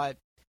 but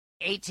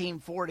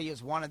 1840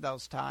 is one of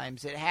those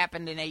times. It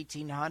happened in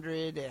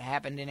 1800, it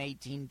happened in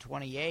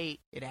 1828,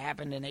 it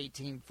happened in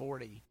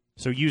 1840.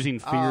 So using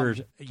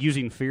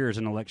fear as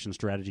an election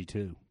strategy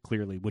too,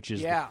 clearly, which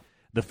is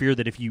the fear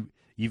that if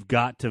you've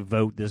got to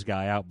vote this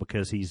guy out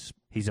because he's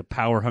a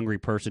power hungry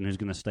person who's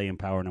going to stay in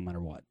power no matter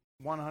what.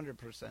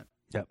 100%.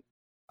 Yep.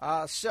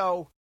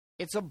 So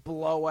it's a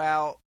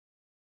blowout.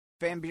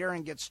 Van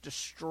Buren gets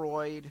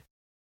destroyed.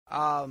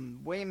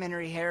 William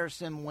Henry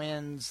Harrison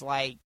wins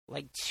like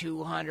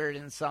 200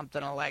 and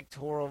something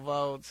electoral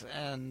votes,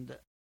 and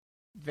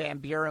Van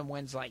Buren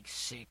wins like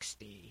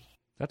 60.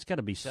 That's got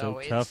to be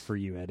so tough for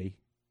you, Eddie.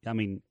 I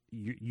mean,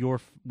 you're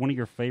one of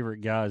your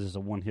favorite guys is a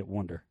one-hit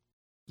wonder.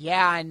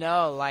 Yeah, I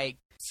know. Like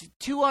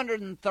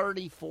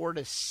 234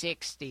 to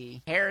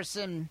 60.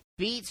 Harrison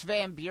beats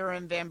Van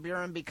Buren. Van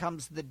Buren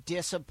becomes the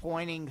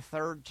disappointing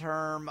third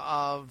term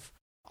of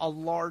a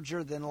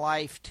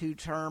larger-than-life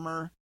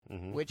two-termer,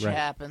 which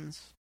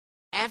happens.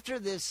 After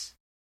this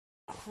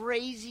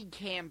crazy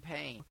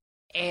campaign,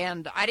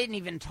 and I didn't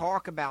even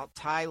talk about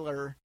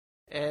Tyler,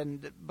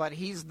 but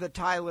he's the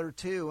Tyler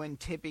 2 and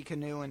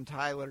Tippecanoe and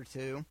Tyler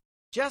 2.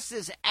 Just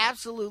this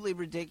absolutely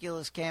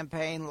ridiculous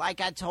campaign. Like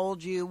I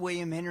told you,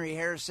 William Henry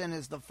Harrison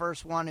is the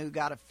first one who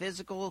got a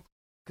physical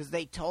because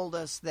they told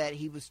us that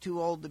he was too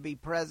old to be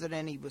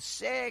president. He was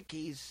sick.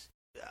 He's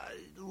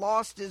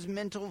lost his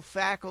mental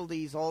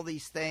faculties, all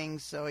these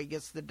things. So he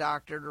gets the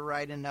doctor to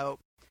write a note.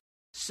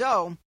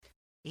 So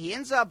he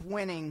ends up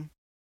winning.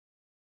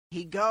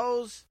 He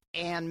goes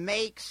and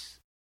makes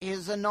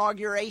his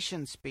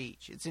inauguration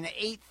speech. It's an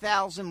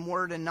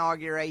 8,000-word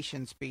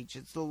inauguration speech.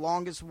 It's the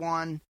longest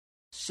one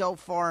so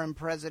far in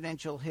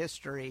presidential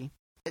history.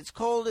 It's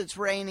cold, it's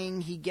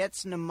raining, he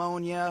gets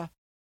pneumonia,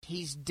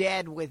 he's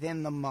dead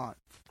within the month.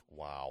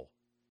 Wow.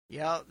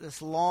 Yeah,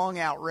 this long,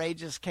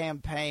 outrageous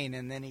campaign,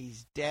 and then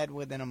he's dead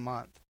within a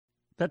month.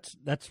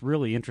 That's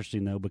really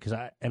interesting, though, because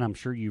I'm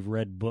sure you've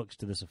read books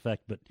to this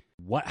effect, but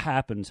what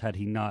happens had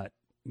he not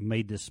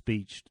made this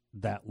speech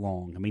that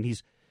long? I mean,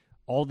 he's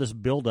all this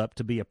build-up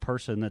to be a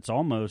person that's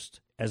almost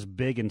as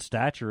big in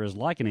stature as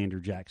like an Andrew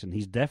Jackson.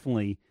 He's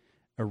definitely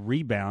a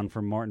rebound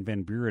from Martin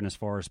Van Buren as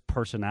far as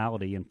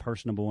personality and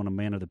personable and a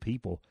man of the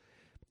people,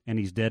 and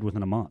he's dead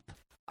within a month.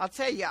 I'll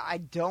tell you, I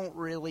don't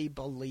really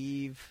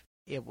believe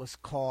it was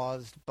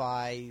caused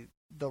by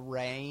the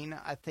rain.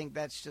 I think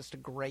that's just a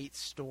great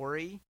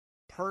story.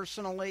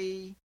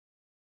 Personally,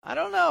 I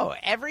don't know.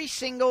 Every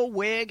single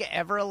Whig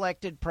ever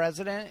elected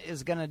president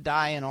is going to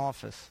die in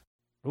office.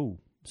 Ooh,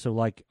 So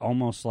like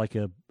almost like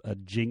a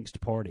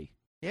jinxed party.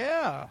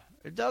 Yeah,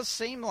 it does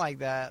seem like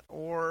that.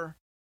 Or,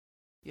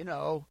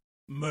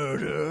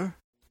 murder.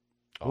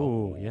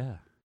 Oh, yeah.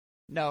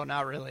 No,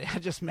 not really. I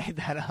just made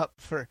that up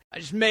I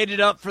just made it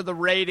up for the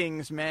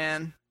ratings,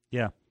 man.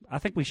 Yeah. I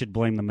think we should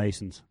blame the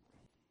Masons.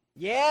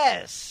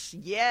 Yes.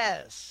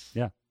 Yeah.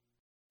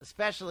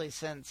 Especially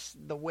since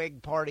the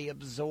Whig Party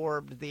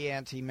absorbed the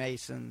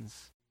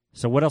anti-Masons.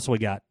 So what else we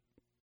got?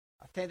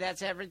 I think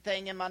that's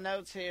everything in my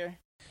notes here.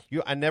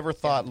 I never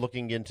thought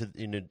looking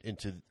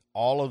into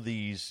all of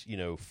these,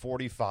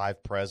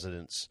 45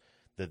 presidents,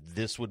 that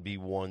this would be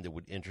one that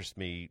would interest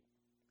me,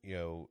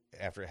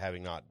 after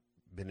having not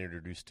been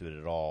introduced to it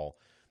at all.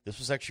 This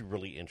was actually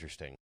really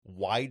interesting.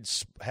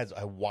 Has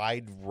a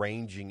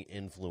wide-ranging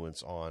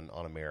influence on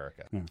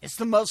America. It's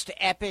the most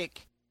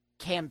epic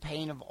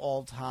campaign of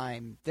all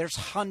time. There's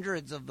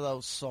hundreds of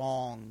those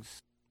songs.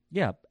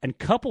 Yeah, and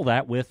couple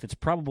that with it's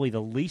probably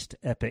the least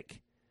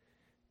epic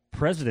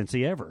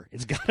presidency ever.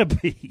 It's got to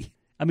be.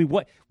 I mean,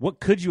 what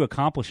could you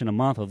accomplish in a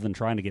month other than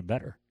trying to get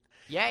better?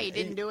 Yeah, he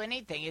didn't do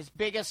anything. His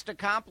biggest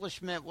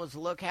accomplishment was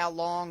look how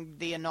long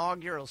the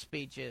inaugural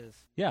speech is.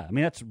 Yeah, I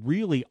mean, that's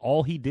really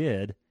all he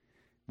did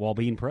while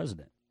being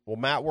president. Well,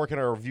 Matt, where can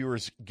our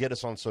viewers get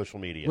us on social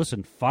media?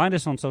 Listen, find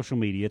us on social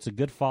media. It's a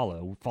good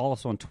follow. Follow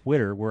us on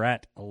Twitter. We're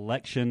at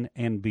Election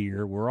and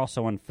Beer. We're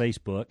also on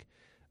Facebook,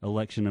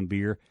 Election and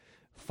Beer.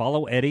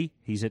 Follow Eddie.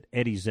 He's at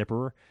Eddie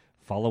Zipperer.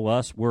 Follow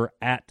us. We're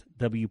at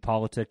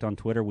WPolitic on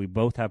Twitter. We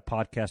both have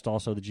podcasts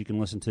also that you can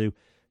listen to.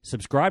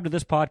 Subscribe to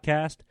this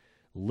podcast.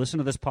 Listen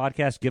to this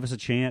podcast. Give us a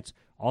chance.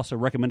 Also,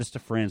 recommend us to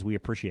friends. We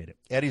appreciate it.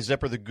 Eddie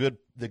Zipper, the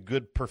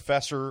good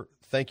professor,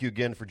 thank you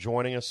again for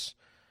joining us.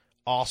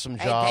 Awesome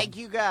job. Hey, thank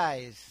you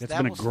guys. It's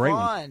that been was a great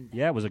fun. one.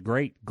 Yeah, it was a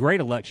great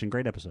election.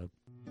 Great episode.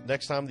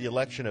 Next time, the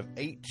election of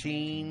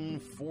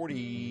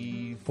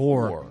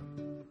 1844.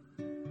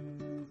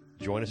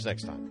 Join us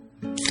next time.